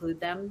wouldn't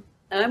include them.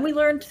 And we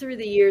learned through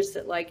the years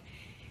that, like,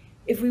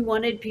 if we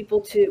wanted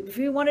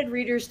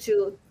readers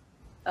to,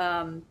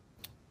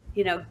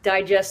 you know,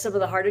 digest some of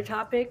the harder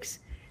topics,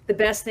 the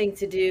best thing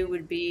to do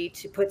would be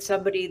to put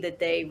somebody that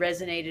they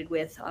resonated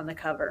with on the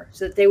cover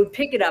so that they would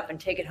pick it up and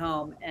take it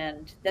home.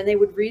 And then they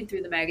would read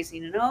through the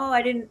magazine and, oh,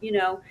 I didn't, you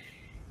know,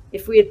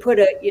 if we had put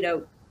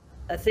a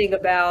thing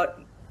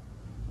about,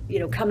 you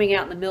know, coming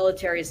out in the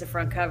military as the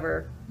front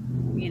cover,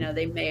 you know,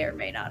 they may or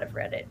may not have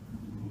read it.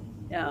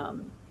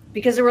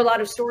 Because there were a lot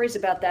of stories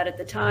about that at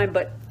the time,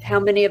 but how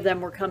many of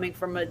them were coming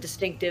from a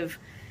distinctive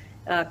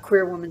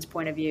queer woman's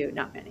point of view?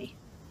 Not many.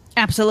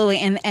 Absolutely.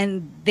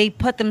 And they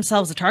put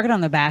themselves a target on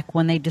their back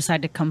when they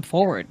decide to come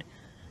forward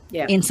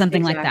in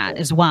something like that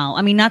as well.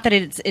 I mean, not that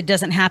it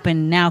doesn't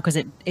happen now, because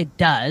it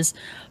does.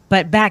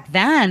 But back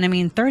then, I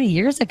mean, 30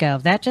 years ago,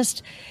 that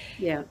just...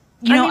 Yeah.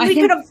 You know, I mean,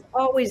 we could have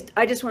always...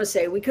 I just want to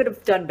say, we could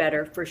have done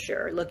better, for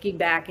sure. Looking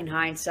back in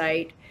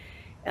hindsight,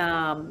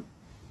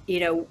 you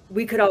know,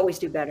 we could always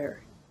do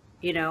better.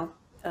 You know,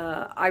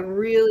 I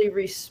really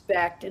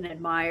respect and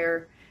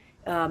admire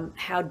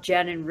how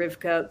Jen and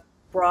Rivkah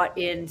brought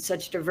in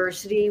such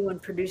diversity when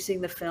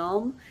producing the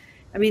film.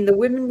 I mean, the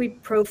women we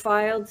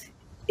profiled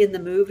in the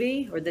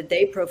movie, or that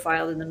they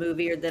profiled in the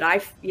movie, or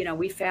that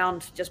we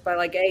found just by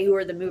like, hey, who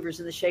are the movers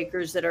and the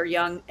shakers that are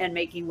young and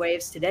making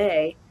waves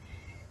today?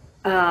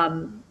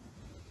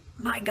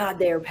 My God,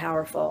 they are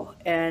powerful,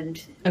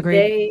 and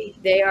Agreed.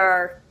 they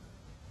are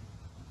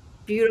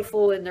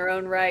beautiful in their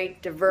own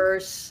right,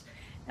 diverse,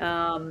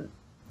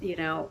 you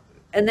know.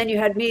 And then you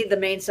had me, the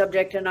main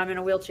subject, and I'm in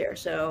a wheelchair,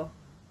 so.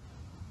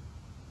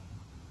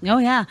 Oh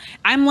yeah,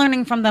 I'm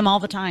learning from them all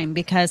the time,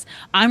 because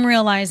I'm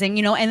realizing,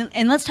 you know,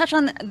 and let's touch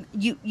on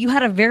you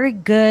had a very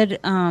good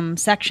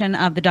section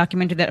of the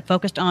documentary that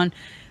focused on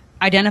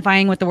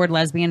identifying with the word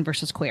lesbian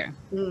versus queer.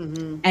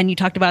 Mm-hmm. And you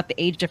talked about the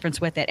age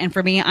difference with it. And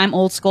for me, I'm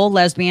old school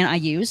lesbian.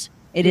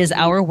 It is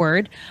our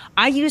word.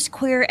 I use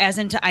queer as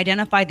in to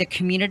identify the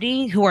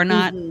community who are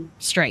not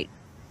straight.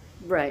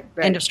 Right.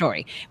 End of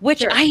story.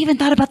 Which I even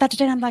thought about that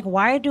today. And I'm like,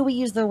 why do we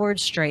use the word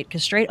straight?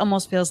 Because straight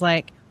almost feels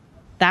like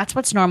that's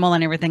what's normal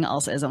and everything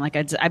else isn't. Like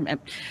I'm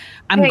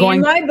going.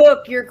 In my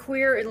book, you're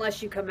queer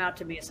unless you come out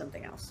to me as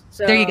something else.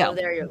 So there you go.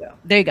 There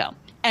you go.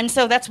 And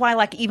so that's why,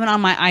 like, even on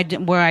my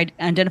where I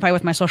identify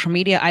with my social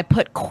media, I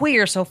put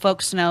queer so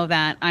folks know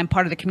that I'm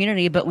part of the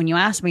community. But when you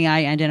ask me,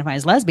 I identify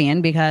as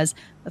lesbian because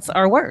that's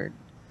our word.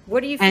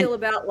 What do you feel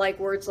about like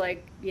words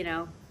like,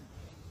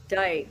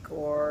 dyke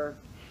or?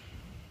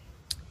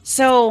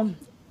 So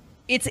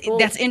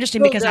that's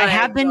interesting because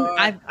I've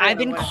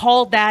been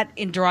called that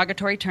in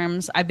derogatory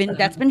terms.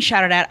 That's been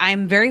shouted at.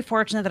 I'm very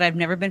fortunate that I've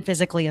never been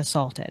physically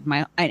assaulted.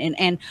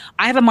 And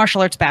I have a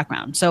martial arts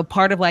background. So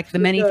part of like the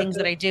many things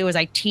that I do is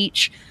I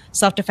teach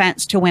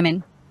self-defense to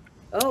women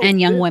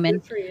and young women.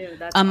 Good for you.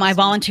 That's awesome. I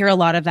volunteer a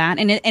lot of that.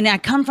 And I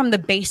come from the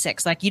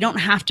basics. Like, you don't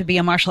have to be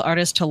a martial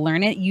artist to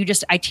learn it.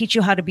 I teach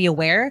you how to be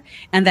aware,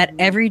 and that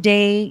every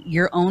day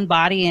your own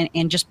body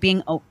and just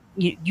being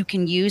you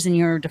can use in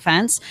your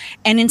defense.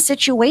 And in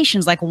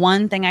situations, like,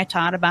 one thing I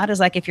taught about is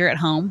like if you're at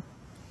home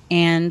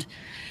and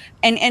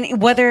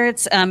whether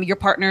it's your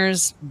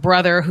partner's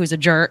brother who's a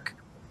jerk,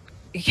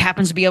 he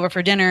happens to be over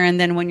for dinner, and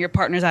then when your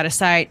partner's out of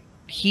sight,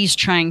 he's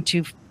trying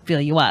to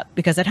fill you up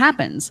because it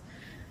happens.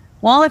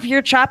 Well, if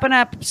you're chopping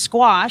up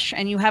squash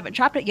and you haven't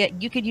chopped it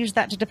yet, you could use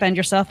that to defend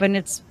yourself, and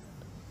it's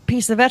a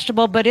piece of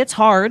vegetable, but it's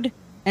hard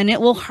and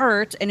it will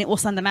hurt and it will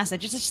send the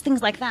message. It's just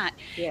things like that.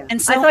 Yeah.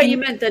 And so I thought you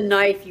meant the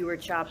knife you were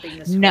chopping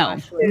the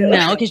squash with.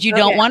 No, because you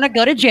don't want to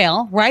go to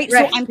jail, right?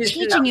 So I'm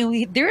teaching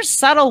you, there's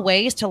subtle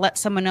ways to let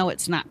someone know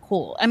it's not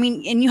cool. I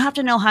mean, and you have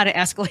to know how to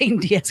escalate and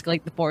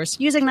de-escalate the force.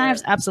 Using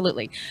knives,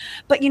 absolutely.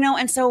 But,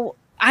 and so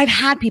I've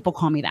had people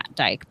call me that,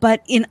 dyke.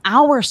 But in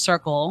our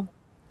circle,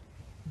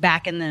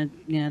 back in the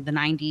the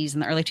 90s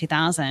and the early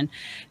 2000s,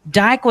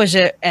 dyke was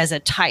as a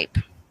type.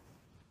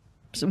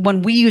 So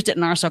when we used it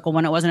in our circle,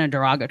 when it wasn't a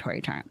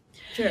derogatory term,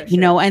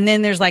 and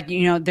then there's like,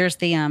 there's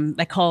the,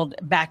 they called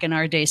back in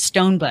our days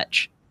stone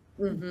butch,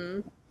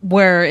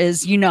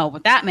 whereas,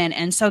 what that meant.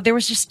 And so there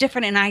was just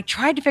different. And I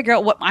tried to figure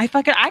out what I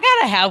gotta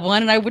have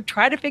one. And I would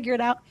try to figure it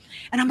out.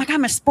 And I'm like,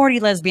 I'm a sporty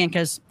lesbian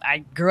because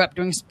I grew up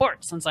doing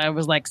sports since I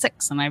was like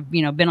 6. And I've,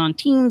 been on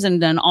teams and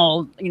done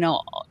all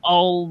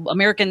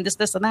American,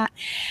 this and that.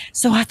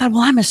 So I thought,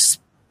 well, I'm a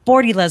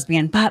sporty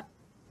lesbian, but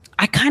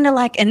I kind of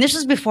like, and this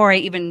is before I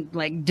even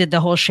like did the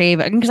whole shave,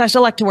 because I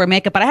still like to wear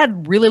makeup, but I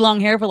had really long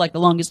hair for like the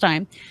longest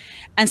time.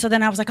 And so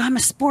then I was like, I'm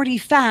a sporty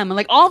femme. And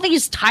like all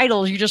these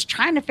titles, you're just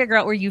trying to figure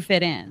out where you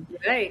fit in.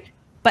 Right.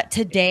 But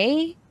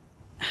today,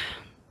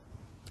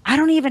 I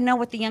don't even know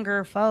what the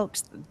younger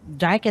folks,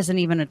 dyke isn't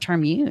even a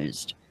term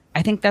used.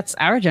 I think that's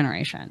our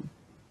generation.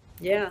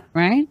 Yeah.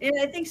 Right?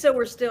 And I think so.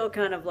 We're still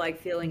kind of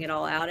like feeling it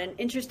all out. And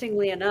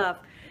interestingly enough,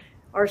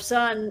 our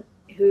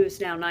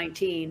who's now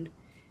 19,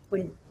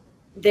 when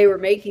they were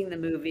making the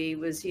movie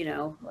was,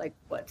 like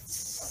what,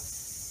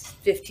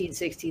 15,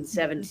 16,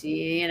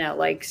 17,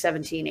 like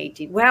 17,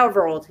 18,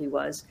 however old he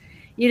was,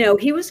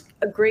 he was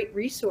a great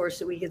resource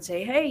that we could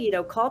say, hey,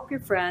 call up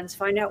your friends,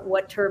 find out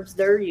what terms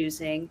they're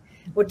using,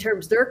 what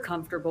terms they're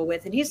comfortable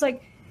with. And he's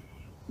like,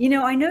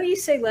 I know you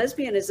say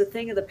lesbian is a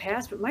thing of the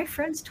past, but my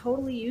friends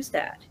totally use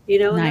that,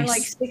 and they're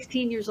like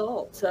 16 years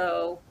old.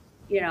 So,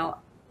 Yeah,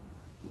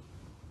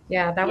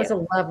 that was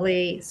a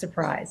lovely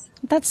surprise.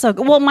 That's so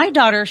good. Well, my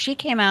daughter, she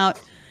came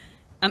out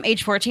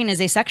age 14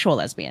 as asexual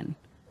lesbian.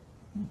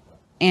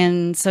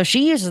 And so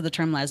she uses the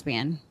term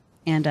lesbian,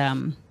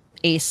 and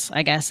ace,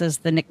 I guess, is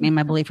the nickname,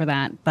 I believe, for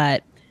that.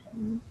 But,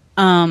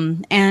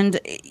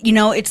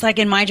 it's like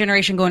in my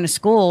generation going to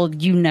school,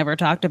 you never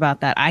talked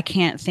about that. I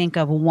can't think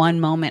of one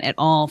moment at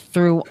all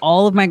through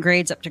all of my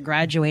grades up to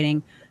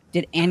graduating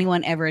did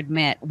anyone ever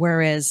admit,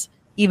 whereas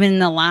even in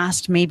the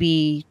last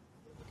maybe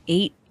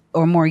 8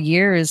 or more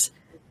years,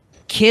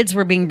 kids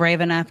were being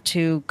brave enough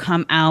to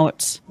come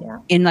out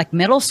in like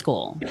middle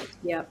school.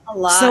 Yeah, a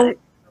lot. So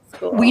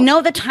we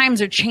know the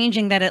times are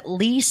changing, that at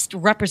least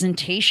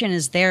representation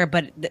is there,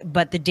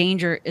 but the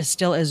danger is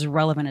still as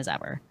relevant as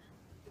ever.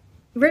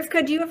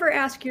 Rivkah, do you ever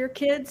ask your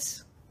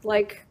kids,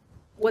 like,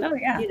 what,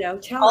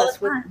 tell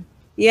us what,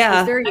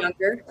 yeah, they're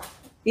younger.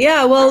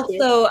 Yeah, well,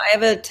 so I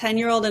have a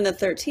 10-year-old and a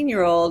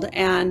 13-year-old,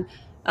 and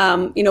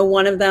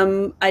one of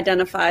them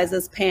identifies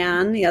as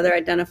pan, the other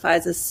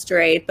identifies as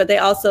straight, but they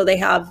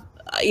have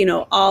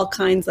all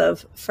kinds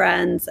of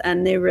friends,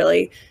 and they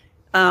really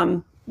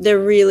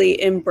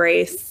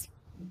embrace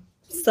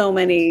so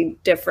many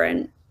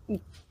different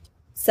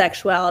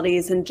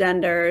sexualities and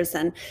genders,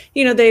 and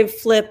they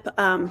flip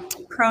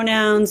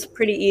pronouns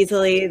pretty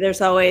easily.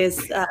 There's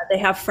always they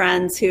have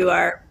friends who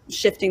are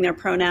shifting their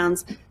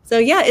pronouns. So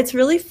yeah, it's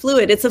really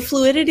fluid. It's a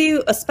fluidity,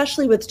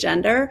 especially with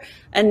gender,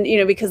 and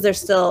because they're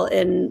still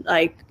in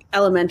like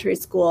elementary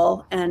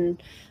school,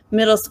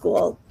 middle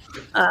school.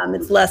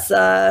 It's less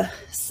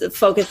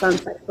focused on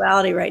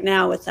sexuality right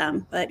now with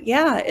them. But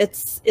yeah,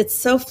 it's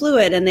so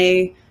fluid, and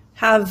they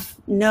have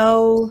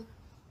no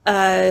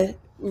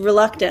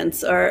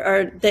reluctance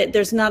or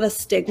there's not a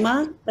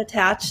stigma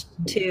attached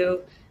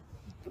to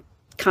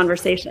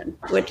conversation,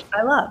 which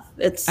I love.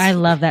 I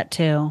love that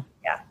too.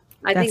 Yeah.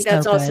 I think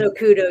that's so also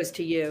kudos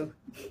to you.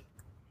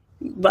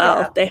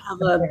 Well, they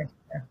have a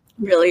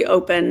really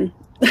open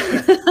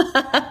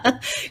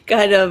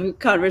kind of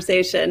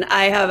conversation.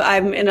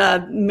 I'm in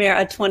a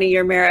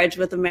 20-year marriage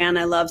with a man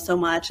I love so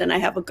much, and I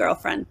have a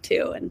girlfriend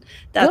too, and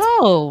that's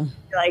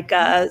like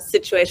a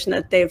situation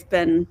that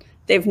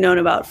they've known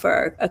about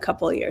for a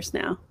couple of years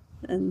now,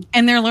 and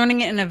they're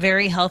learning it in a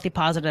very healthy,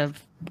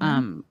 positive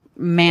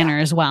manner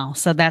as well.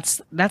 So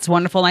that's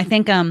wonderful. I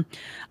think a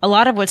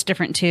lot of what's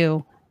different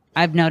too,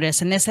 I've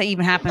noticed, and this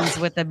even happens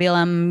with the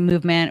BLM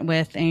movement,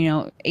 with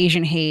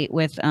Asian hate,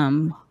 with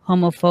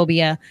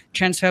homophobia,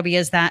 transphobia,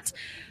 is that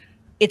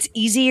it's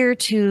easier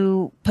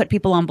to put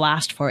people on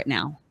blast for it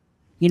now.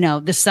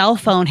 The cell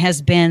phone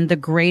has been the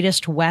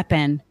greatest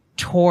weapon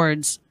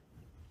towards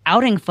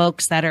outing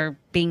folks that are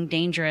being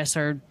dangerous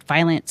or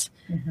violent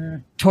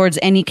towards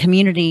any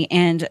community.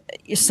 And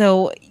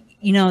so,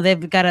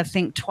 they've got to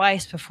think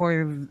twice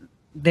before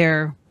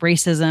their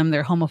racism,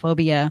 their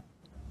homophobia,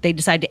 they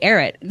decide to air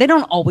it. They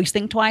don't always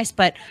think twice,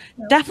 but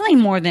definitely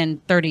more than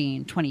 30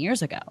 and 20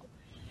 years ago.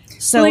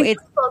 So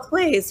it's both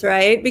ways,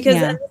 right? Because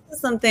this is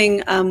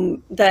something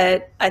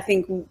that I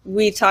think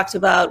we talked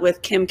about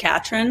with Kim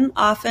Cattrall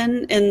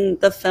often in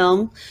the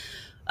film,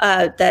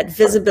 that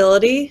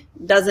visibility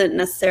doesn't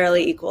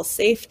necessarily equal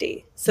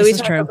safety. So we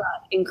talk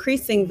about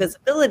increasing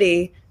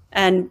visibility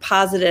and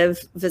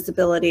positive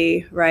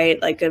visibility, right?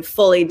 Like a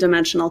fully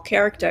dimensional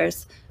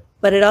characters,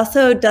 but it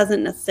also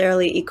doesn't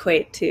necessarily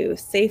equate to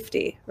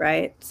safety,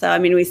 right? So, I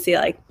mean, we see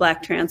like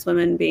Black trans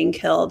women being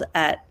killed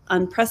at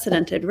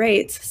unprecedented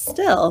rates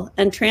still,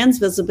 and trans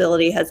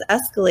visibility has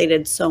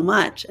escalated so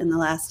much in the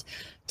last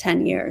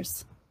 10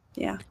 years.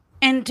 Yeah.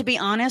 And to be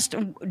honest,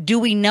 do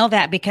we know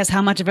that because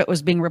how much of it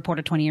was being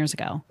reported 20 years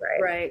ago?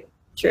 Right.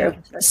 True.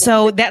 Yeah,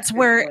 so that's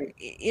where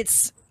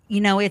it's,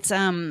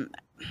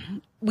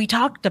 we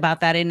talked about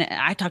that, and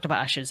I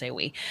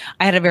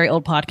had a very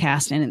old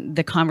podcast, and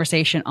the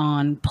conversation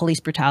on police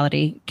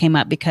brutality came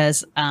up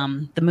because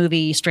the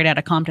movie Straight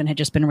Outta Compton had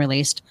just been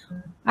released.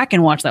 I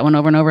can watch that one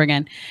over and over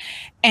again.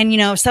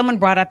 And, someone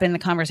brought up in the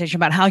conversation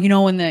about how,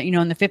 in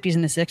the 50s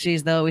and the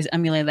 60s, they always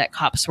emulated that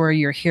cops were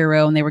your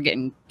hero and they were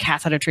getting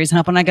cats out of trees and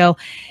up. And I go,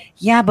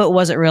 yeah, but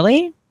was it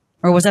really?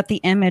 Or was that the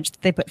image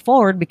that they put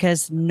forward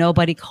because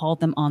nobody called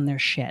them on their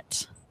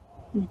shit?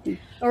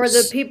 Or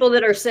the people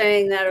that are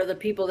saying that are the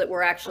people that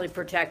were actually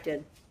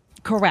protected.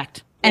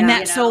 Correct.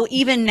 And so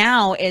even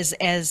now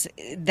as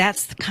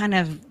that's kind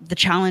of the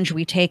challenge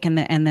we take and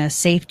the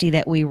safety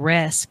that we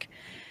risk,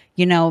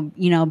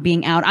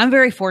 being out. I'm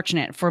very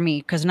fortunate for me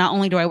because not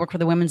only do I work for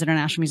the Women's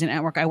International Music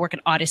Network, I work at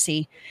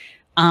Odyssey,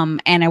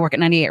 and I work at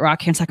 98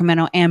 Rock here in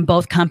Sacramento, and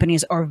both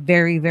companies are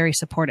very, very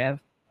supportive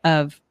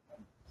of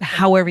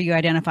however you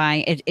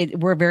identify.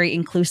 We're very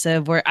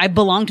inclusive. I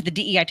belong to the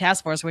DEI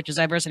task force, which is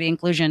diversity,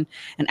 inclusion,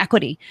 and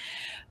equity.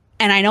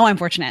 And I know I'm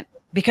fortunate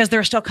because there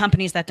are still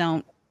companies that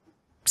don't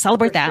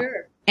celebrate that.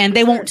 And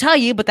they won't tell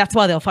you, but that's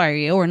why they'll fire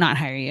you or not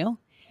hire you.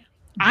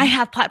 I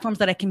have platforms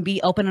that I can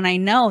be open, and I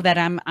know that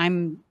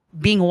I'm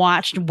being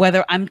watched,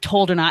 whether I'm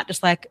told or not,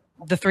 just like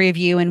the three of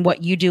you and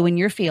what you do in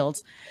your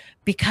fields,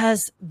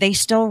 because they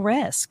still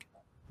risk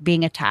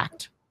being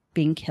attacked,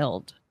 being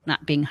killed,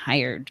 not being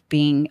hired,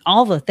 being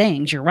all the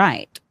things. You're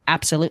right.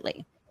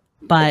 Absolutely.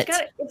 But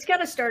it's got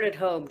to start at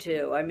home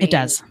too. I mean, it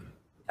does.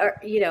 Are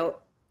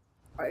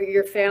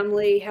your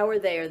family, how are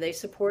they? Are they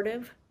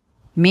supportive?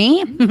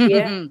 Me?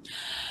 Yeah.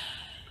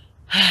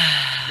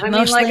 I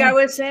mean, like I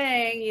was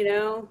saying,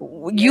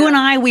 you and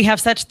I, we have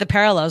such the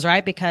parallels,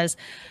 right? Because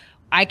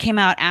I came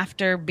out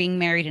after being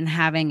married and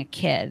having a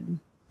kid.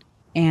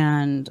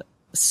 And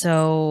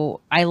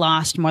so I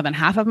lost more than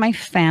half of my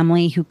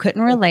family who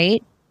couldn't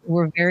relate.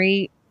 We're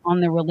very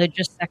on the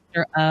religious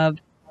sector of,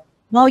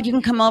 well, you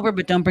can come over,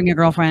 but don't bring your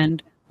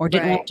girlfriend, or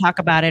won't talk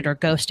about it, or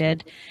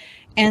ghosted.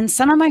 And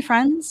some of my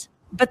friends,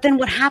 but then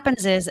what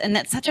happens is, and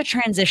that's such a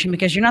transition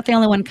because you're not the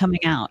only one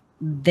coming out.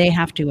 They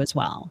have to as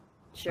well.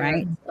 Sure.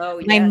 Right. Oh,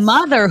 yes. My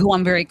mother, who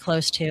I'm very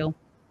close to,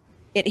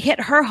 it hit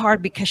her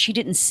hard because she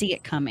didn't see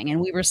it coming.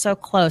 And we were so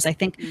close. I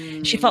think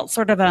she felt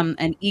sort of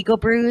an ego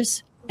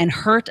bruise and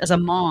hurt as a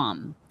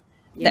mom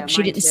that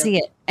she didn't see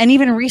it. And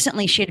even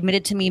recently she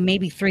admitted to me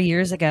maybe 3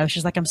 years ago,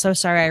 she's like, I'm so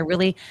sorry. I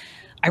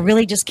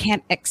really just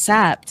can't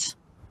accept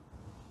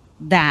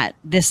that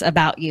this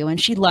about you. And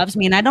she loves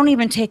me. And I don't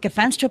even take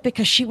offense to it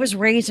because she was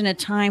raised in a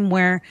time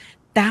where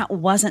that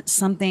wasn't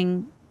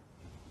something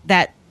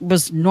that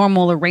was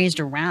normal or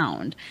raised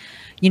around.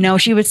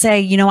 She would say,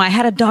 I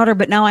had a daughter,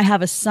 but now I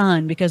have a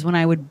son, because when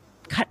I would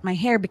cut my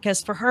hair,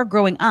 because for her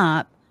growing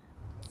up,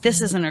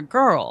 this isn't a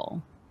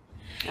girl.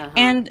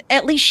 And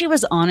at least she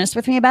was honest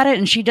with me about it,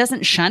 and she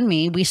doesn't shun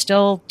me. We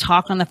still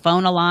talk on the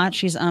phone a lot.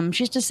 She's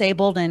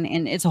disabled,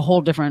 and it's a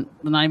whole different,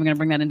 I'm not even going to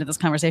bring that into this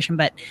conversation,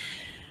 but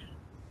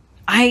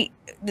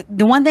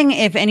the one thing,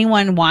 if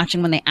anyone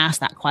watching, when they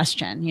ask that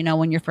question, you know,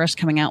 when you're first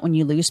coming out, when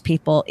you lose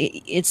people,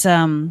 it's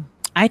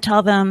I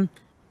tell them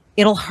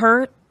it'll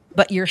hurt,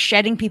 but you're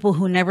shedding people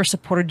who never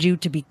supported you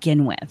to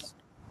begin with,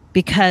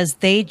 because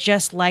they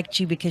just liked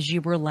you because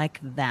you were like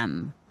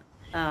them.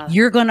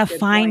 You're going to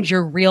find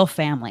your real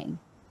family,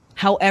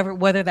 however,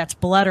 whether that's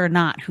blood or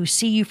not, who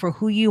see you for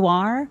who you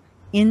are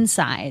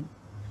inside,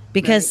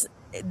 because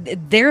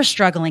they're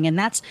struggling. And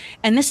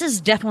this is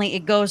definitely,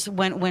 it goes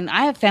when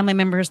I have family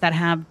members that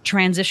have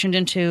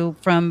transitioned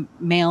from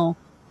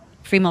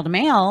female to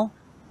male,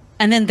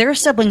 and then their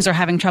siblings are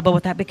having trouble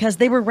with that because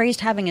they were raised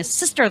having a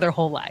sister their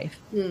whole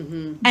life.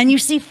 And you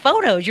see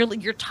photos,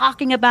 you're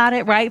talking about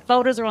it, right?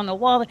 Photos are on the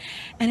wall,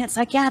 and it's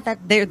like, yeah,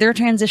 that they're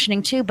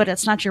transitioning too, but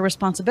it's not your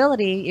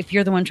responsibility. If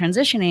you're the one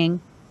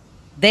transitioning,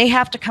 they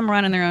have to come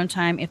around in their own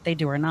time, if they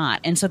do or not.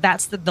 And so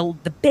that's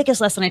the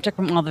biggest lesson I took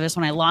from all of this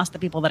when I lost the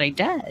people that I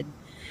did,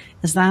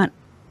 is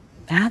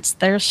that's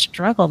their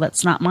struggle.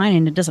 That's not mine.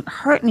 And it doesn't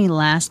hurt any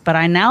less, but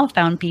I now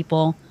found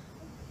people,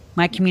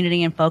 my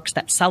community and folks,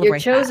 that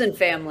celebrate your chosen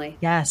family.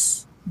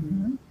 Yes.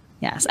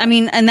 Yes. I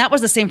mean, and that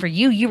was the same for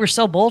you. You were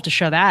so bold to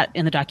show that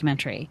in the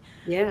documentary.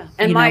 Yeah.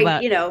 And my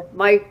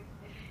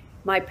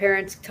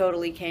parents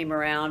totally came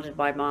around, and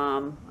my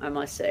mom, I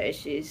must say,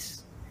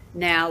 she's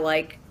now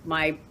like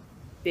my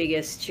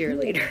biggest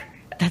cheerleader.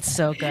 That's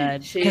so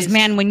good. Because,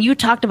 man, when you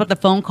talked about the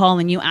phone call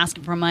and you asked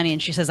for money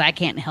and she says, I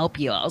can't help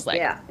you, I was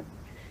like,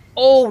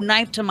 oh,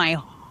 knife to my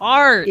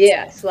heart.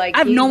 Yes. Like, I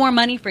have no more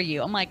money for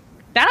you. I'm like,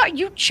 that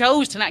you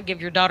chose to not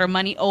give your daughter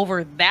money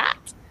over that.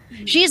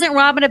 She isn't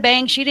robbing a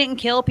bank. She didn't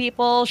kill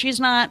people.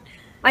 She's not.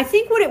 I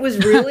think what it was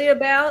really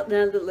about,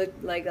 now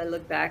that I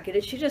look back at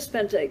it, she just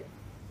spent an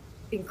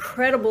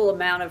incredible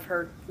amount of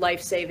her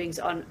life savings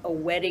on a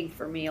wedding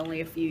for me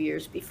only a few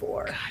years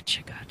before.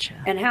 Gotcha.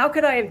 And how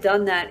could I have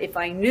done that if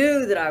I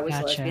knew that I was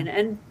lesbian?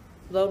 And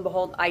lo and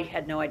behold, I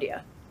had no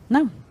idea.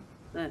 No.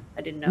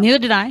 I didn't know. Neither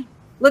did I.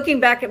 Looking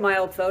back at my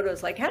old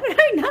photos, like, how did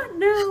I not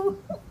know?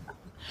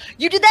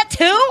 You did that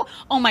too?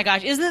 Oh my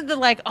gosh. Isn't it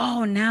like,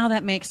 oh, now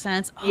that makes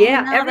sense. Oh,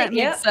 now that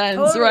makes sense,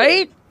 totally.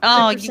 Right?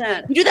 Oh, you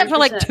do that for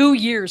like 2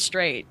 years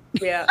straight.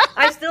 Yeah,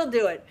 I still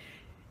do it.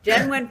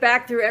 Jen went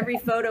back through every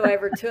photo I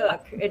ever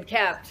took and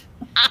kept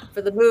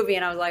for the movie,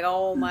 and I was like,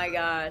 oh my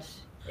gosh.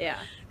 Yeah.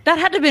 That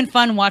had to have been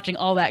fun watching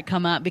all that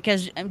come up,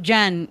 because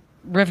Jen,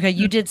 Rivkah,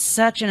 you did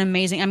such an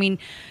amazing, I mean,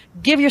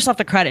 give yourself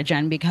the credit,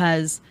 Jen,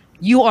 because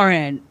you are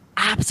an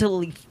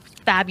absolutely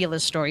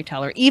fabulous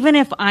storyteller. Even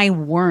if I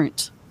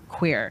weren't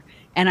queer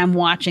and I'm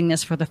watching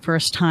this for the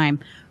first time,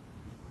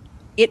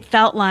 it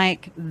felt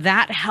like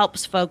that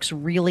helps folks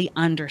really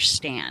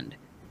understand.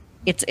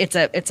 It's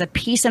a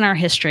piece in our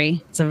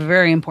history. It's a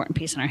very important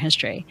piece in our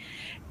history.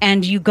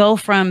 And you go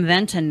from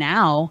then to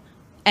now,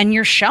 and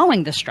you're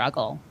showing the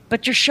struggle,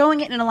 but you're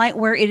showing it in a light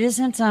where it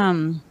isn't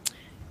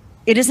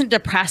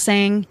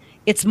depressing.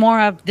 It's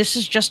more of, this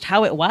is just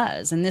how it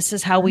was, and this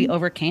is how we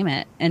overcame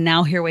it, and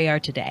now here we are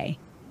today.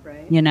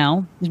 Right. You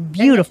know, it's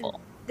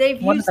beautiful.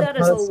 They've used that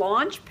as a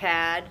launch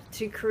pad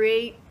to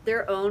create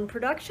their own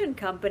production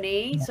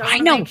company. So I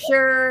know. Make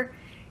sure.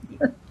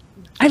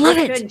 I love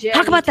it. Jen,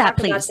 talk about that,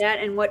 please. About that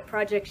and what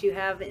projects you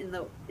have in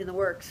the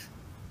works.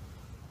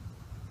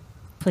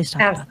 Please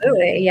talk Absolutely,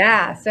 about that.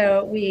 Yeah.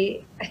 So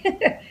we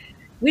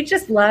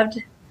just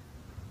loved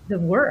the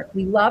work.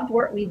 We loved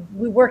work. We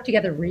worked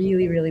together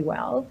really, really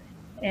well,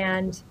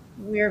 and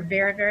we're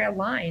very, very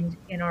aligned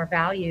in our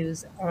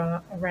values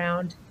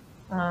around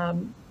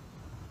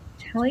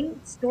telling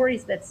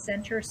stories that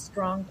center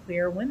strong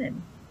queer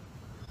women.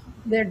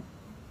 There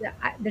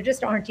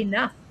just aren't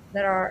enough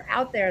that are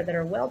out there, that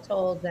are well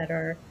told, that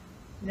are,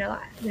 you know,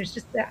 there's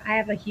just, I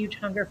have a huge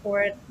hunger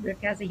for it.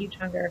 Rivkah has a huge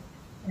hunger,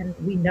 and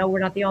we know we're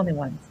not the only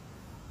ones.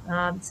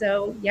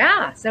 So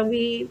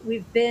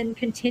we've been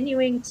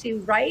continuing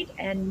to write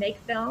and make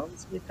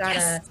films. We've got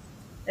a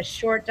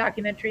short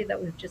documentary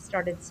that we've just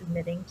started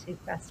submitting to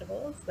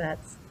festivals.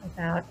 That's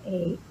about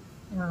a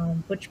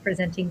butch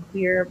presenting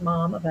queer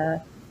mom of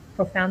a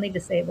profoundly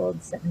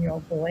disabled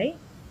 7-year-old boy,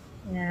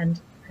 and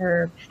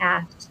her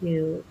path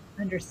to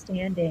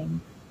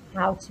understanding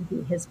how to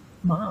be his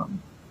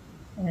mom.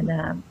 And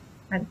I'm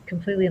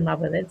completely in love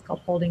with it. It's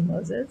called Holding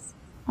Moses.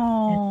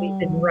 And we've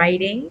been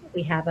writing.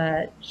 We have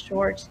a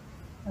short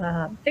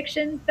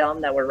fiction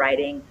film that we're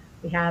writing.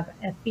 We have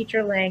a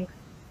feature-length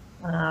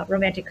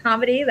romantic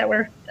comedy that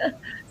we're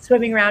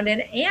swimming around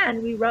in.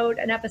 And we wrote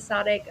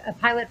a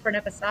pilot for an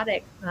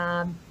episodic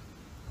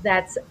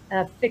that's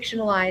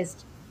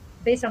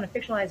based on a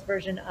fictionalized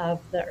version of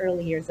the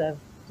early years of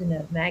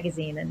Medow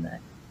magazine and the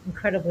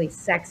incredibly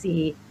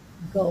sexy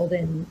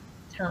golden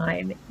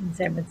time in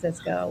San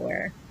Francisco,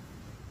 where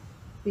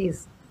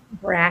these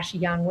brash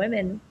young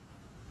women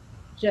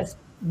just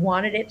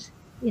wanted it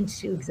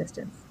into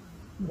existence,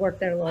 worked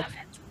their little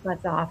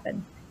butts off,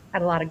 and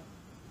had a lot of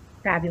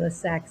fabulous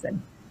sex.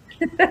 And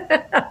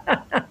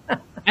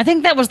I I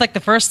think that was like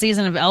the first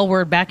season of L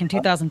Word back in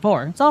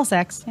 2004. It's all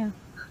sex. Yeah.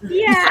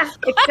 Yeah,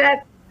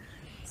 except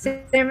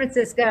San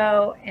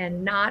Francisco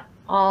and not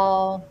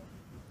all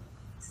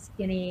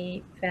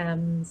skinny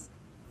femmes.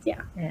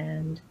 Yeah.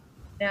 And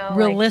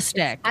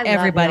realistic.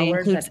 Everybody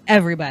includes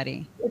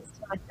everybody.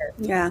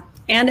 Yeah.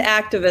 And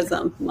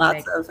activism.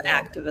 Lots of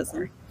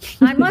activism.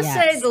 I must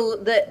say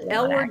the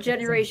L Word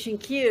Generation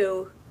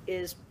Q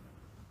is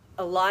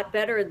a lot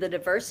better in the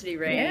diversity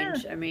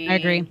range. Yeah. I mean, I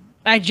agree.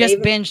 I just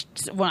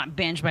not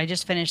binged, but I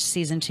just finished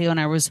season 2, and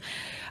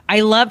I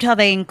loved how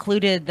they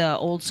included the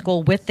old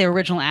school with the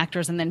original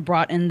actors and then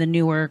brought in the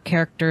newer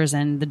characters,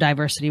 and the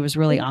diversity was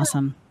really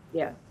awesome.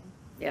 Yeah.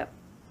 Yeah.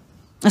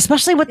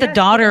 Especially with the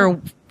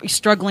daughter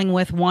struggling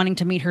with wanting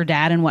to meet her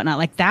dad and whatnot.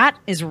 Like, that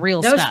is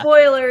real stuff. No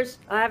spoilers.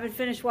 I haven't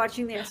finished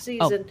watching that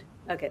season.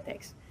 Oh. Okay,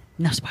 thanks.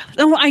 No spoilers.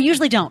 No, I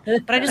usually don't.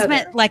 But I just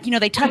meant, like,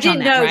 they touch on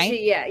that, right?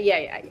 Yeah.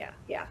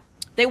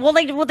 They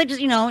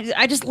just,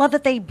 I just love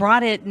that they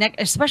brought it,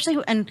 especially,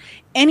 and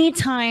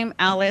anytime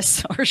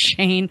Alice or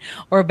Shane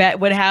or Beth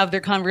would have their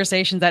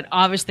conversations that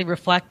obviously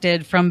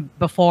reflected from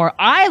before,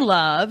 I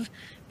love,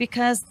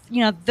 because,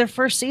 their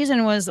first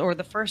season or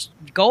the first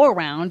go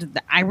around,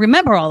 I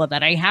remember all of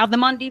that. I have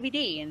them on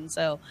DVD. And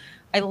so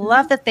I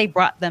love that they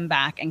brought them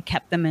back and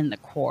kept them in the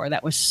core.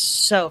 That was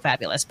so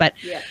fabulous. But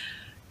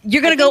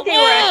you're going to go, they were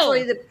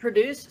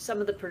actually some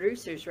of the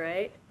producers,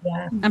 right?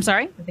 Yeah. I'm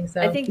sorry? I think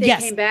so. I think they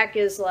came back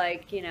as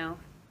like, it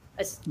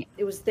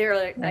was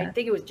there. I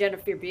think it was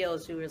Jennifer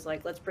Beals who was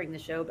like, let's bring the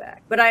show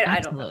back. But I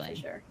don't know for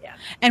sure. Yeah.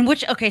 And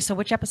which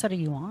episode are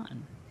you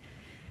on?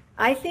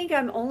 I think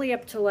I'm only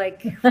up to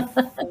like 4.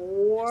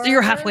 So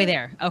you're halfway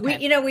there. Okay.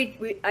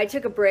 I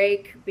took a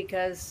break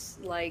because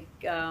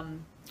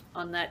on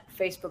that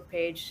Facebook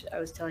page I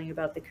was telling you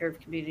about the Curve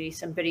community,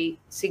 somebody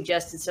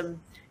suggested some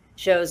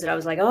shows that I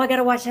was like, oh, I got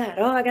to watch that.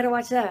 Oh, I got to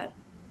watch that.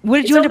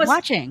 What did you end up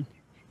watching?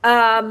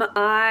 I'm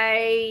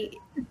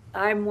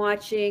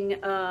watching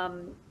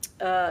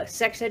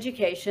Sex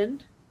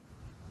Education,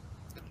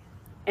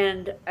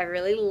 and I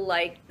really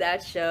liked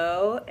that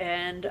show.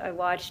 And I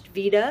watched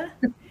Vita,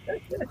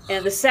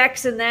 and the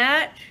sex in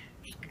that,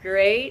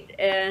 great.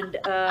 And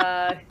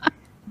I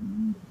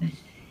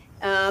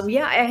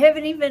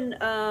haven't even.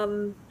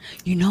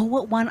 You know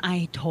what one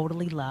I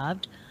totally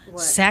loved?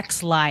 What?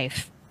 Sex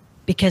Life.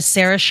 Because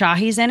Sarah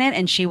Shahi's in it,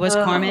 and she was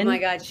Carmen. Oh my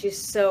God, she's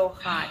so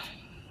hot.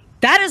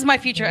 That is my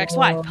future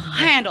ex-wife.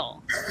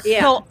 Handle.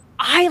 Yeah. So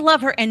I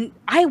love her, and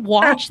I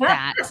watched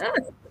that.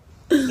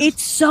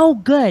 It's so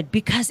good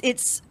because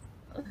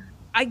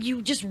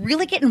you just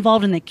really get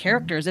involved in the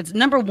characters. It's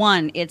number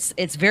one.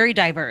 It's very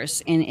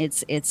diverse in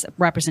its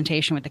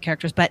representation with the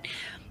characters, but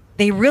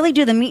they really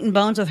do the meat and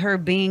bones with her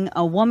being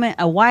a woman,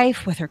 a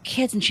wife with her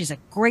kids, and she's a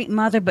great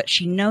mother, but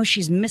she knows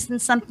she's missing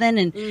something.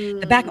 And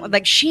the back,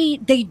 like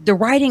the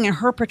writing and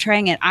her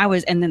portraying it,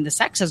 and then the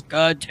sex is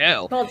good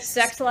too. Called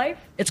Sex Life?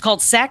 It's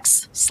called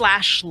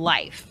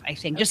Sex/Life, I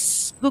think.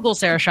 Just Google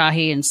Sarah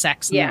Shahi and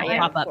sex, and it'll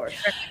pop up. Course.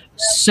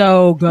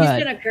 So good.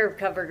 She's been a Curve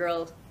cover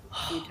girl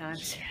a few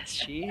times. Yes,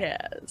 she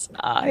has.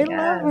 I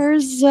love her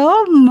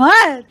so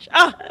much.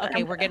 Oh,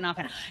 okay, we're getting off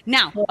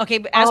now. Okay,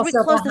 but as we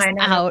close this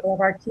out,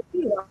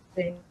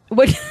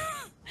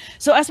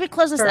 so as we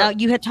close this out,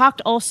 you had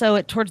talked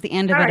also towards the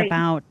end of it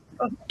about,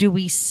 do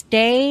we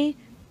stay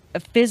a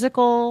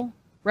physical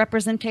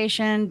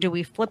representation? Do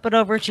we flip it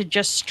over to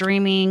just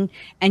streaming?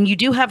 And you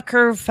do have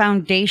Curve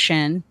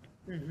Foundation,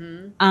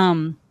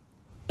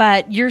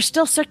 but you're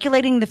still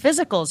circulating the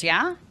physicals,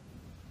 yeah?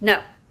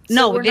 No.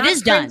 No, it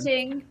is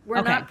done.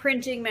 We're not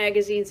printing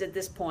magazines at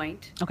this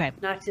point. Okay.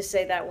 Not to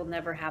say that will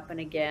never happen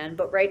again,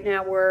 but right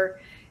now we're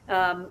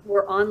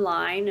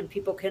online, and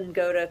people can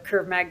go to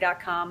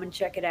curvemag.com and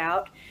check it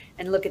out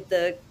and look at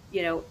the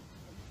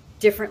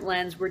different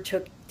lens we're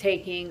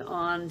taking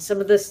on some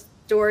of the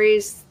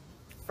stories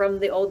from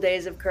the old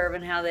days of Curve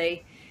and how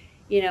they,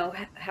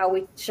 how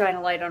we shine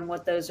a light on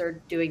what those are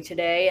doing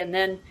today. And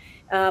then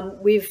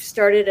we've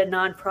started a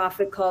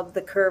nonprofit called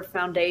the Curve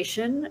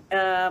Foundation,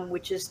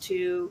 which is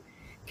to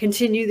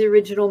continue the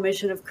original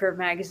mission of Curve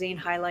Magazine,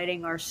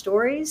 highlighting our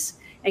stories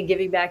and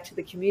giving back to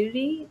the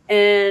community.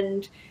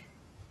 And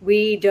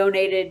we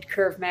donated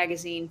Curve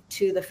Magazine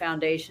to the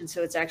foundation,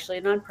 so it's actually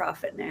a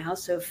nonprofit now.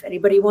 So if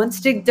anybody wants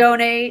to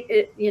donate,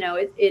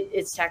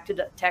 it's tax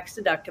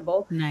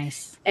deductible.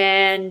 Nice.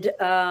 And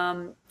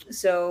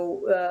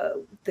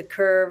so the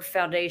Curve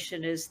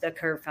Foundation is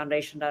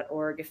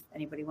thecurvefoundation.org if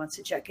anybody wants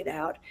to check it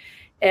out.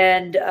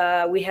 And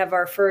we have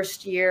our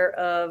first year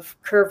of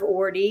Curve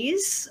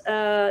awardees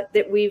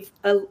that we've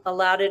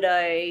allotted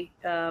a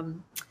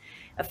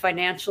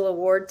financial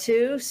award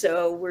to.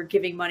 So we're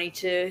giving money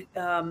to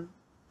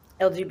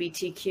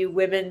LGBTQ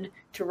women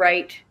to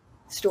write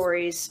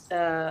stories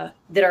that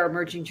are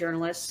emerging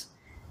journalists.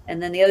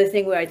 And then the other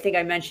thing I think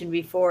I mentioned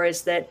before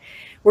is that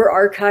we're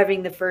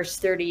archiving the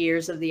first 30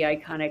 years of the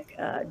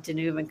iconic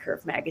Danube and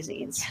Curve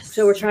magazines. Yes.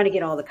 So we're trying to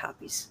get all the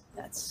copies.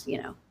 That's,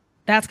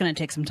 That's going to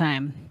take some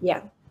time.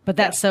 Yeah. But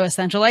that's so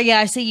essential.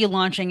 I see you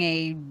launching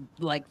a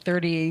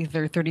 30th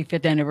or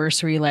 35th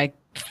anniversary,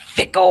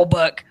 thick old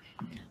book.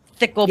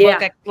 thick old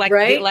book, like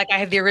I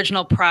have the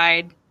original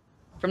Pride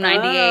from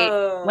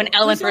 '98 when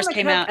Ellen first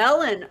came out.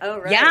 Ellen, oh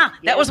right. Yeah,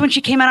 that was when she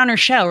came out on her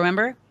show.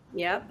 Remember?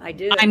 Yeah, I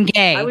do. I'm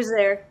gay. I was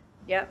there.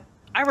 Yep.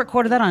 I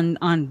recorded that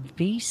on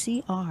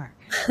VCR.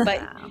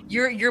 But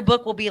your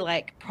book will be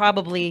like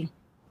probably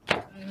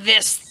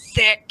this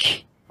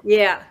thick.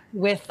 Yeah.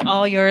 With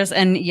all yours,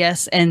 and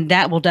yes, and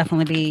that will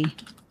definitely be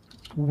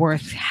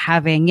worth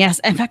having. Yes,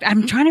 in fact,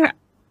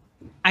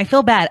 I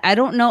feel bad. I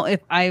don't know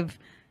if I've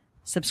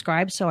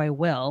subscribed, so I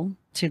will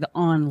to the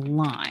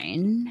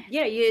online.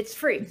 Yeah, it's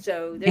free,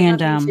 so there's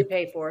nothing to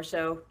pay for.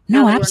 So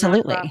no,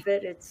 absolutely,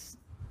 it's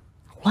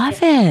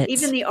love it.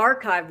 Even the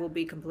archive will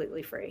be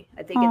completely free.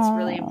 I think it's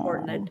really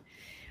important that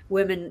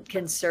women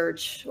can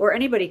search, or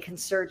anybody can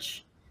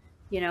search,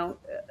 the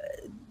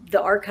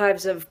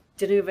archives of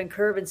Deneuve and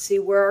Curve and see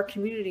where our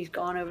community's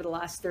gone over the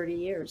last 30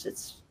 years.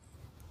 It's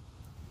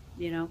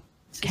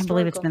can't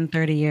believe it's been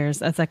 30 years.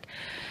 That's like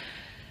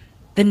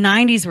the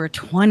 90s were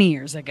 20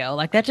 years ago.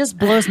 Like that just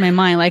blows my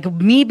mind. Like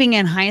me being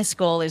in high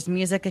school is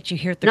music that you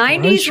hear at the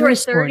 90s grocery were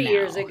store 30 now.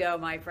 years ago,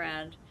 my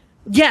friend.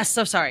 Yes,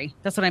 so sorry.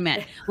 That's what I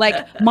meant.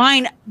 Like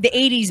mine, the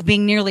 80s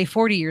being nearly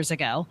 40 years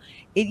ago.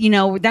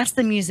 That's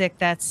the music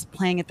that's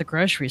playing at the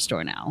grocery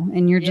store now.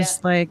 And you're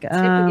just like,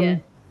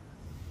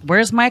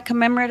 where's my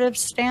commemorative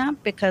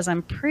stamp? Because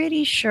I'm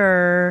pretty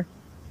sure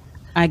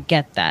I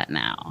get that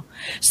now.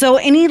 So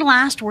any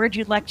last words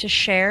you'd like to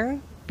share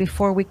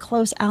before we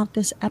close out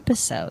this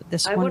episode?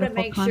 I want to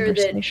make sure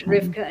that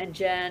Rivkah and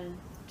Jen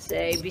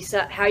say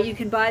how you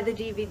can buy the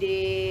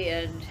DVD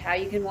and how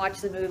you can watch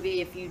the movie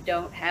if you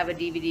don't have a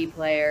DVD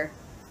player.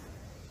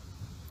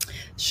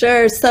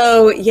 Sure.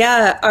 So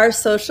yeah, our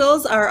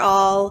socials are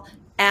all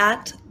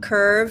at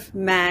Curve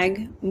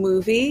Mag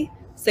Movie.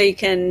 So you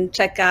can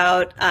check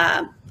out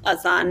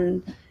us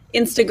on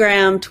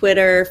Instagram,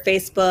 Twitter,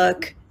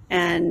 Facebook.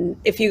 And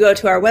if you go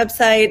to our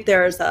website,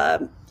 there's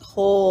a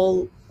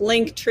whole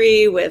link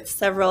tree with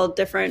several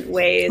different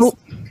ways to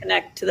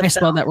connect to the film. I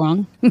spelled that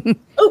wrong. You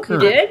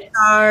did?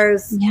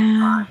 Stars,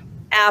 on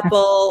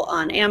Apple,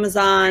 on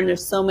Amazon.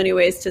 There's so many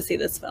ways to see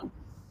this film.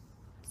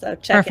 So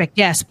check Perfect.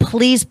 Yes,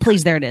 please,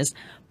 there it is.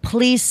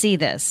 Please see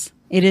this.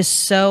 It is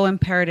so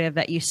imperative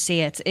that you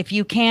see it. If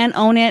you can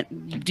own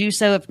it, do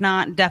so. If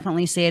not,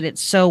 definitely see it.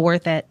 It's so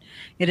worth it.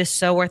 It is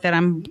so worth it.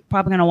 I'm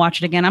probably going to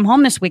watch it again. I'm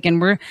home this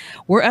weekend.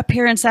 We're up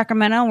here in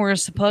Sacramento. We're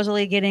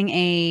supposedly getting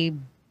a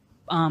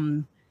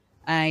bomb.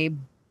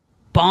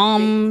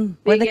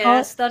 What do they call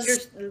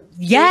it?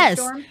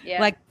 Yes. Yeah.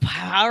 Like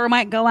power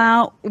might go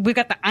out. We've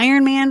got the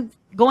Iron Man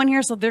going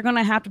here, so they're going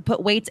to have to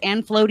put weights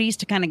and floaties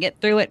to kind of get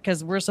through it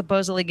because we're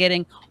supposedly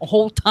getting a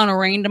whole ton of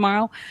rain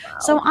tomorrow. Wow.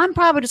 So I'm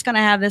probably just going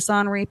to have this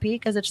on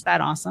repeat because it's that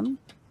awesome.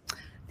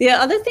 The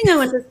other thing I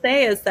want to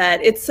say is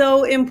that it's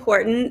so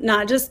important,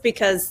 not just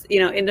because,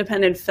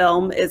 independent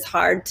film is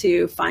hard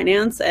to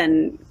finance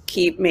and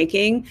keep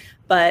making,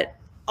 but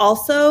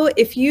also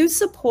if you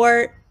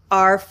support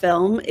our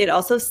film, it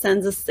also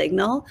sends a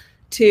signal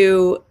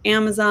to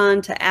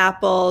Amazon, to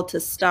Apple, to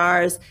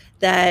Stars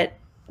that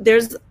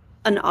there's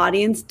an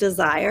audience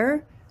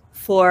desire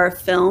for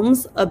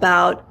films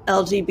about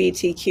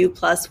LGBTQ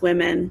plus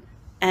women.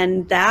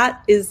 And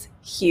that is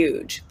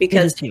huge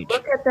because they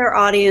look at their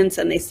audience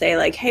and they say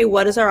like, hey,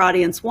 what does our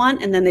audience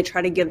want? And then they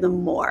try to give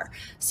them more.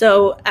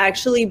 So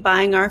actually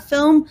buying our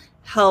film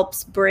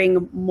helps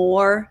bring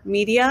more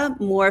media,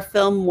 more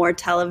film, more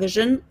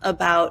television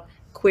about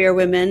queer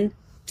women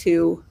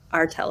to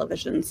our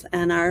televisions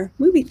and our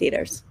movie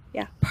theaters.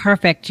 Yeah.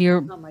 Perfect.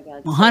 You're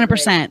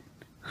 100%.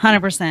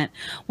 100%.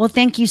 Well,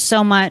 thank you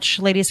so much,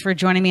 ladies, for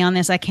joining me on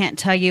this. I can't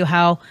tell you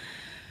how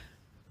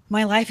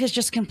my life is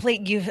just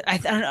complete.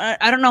 I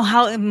don't know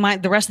how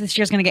the rest of this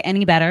year is going to get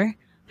any better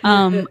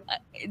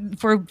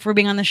for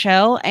being on the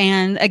show.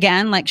 And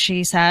again, like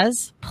she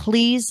says,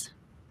 please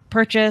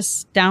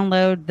purchase,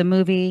 download the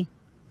movie.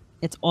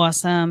 It's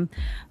awesome.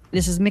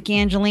 This is Mickey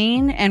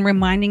Angeline, and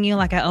reminding you,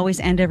 like I always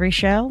end every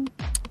show,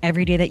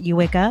 every day that you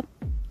wake up,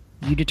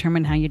 you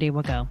determine how your day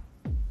will go.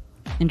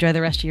 Enjoy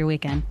the rest of your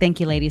weekend. Thank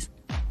you, ladies.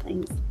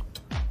 Thanks.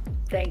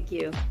 Thank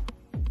you.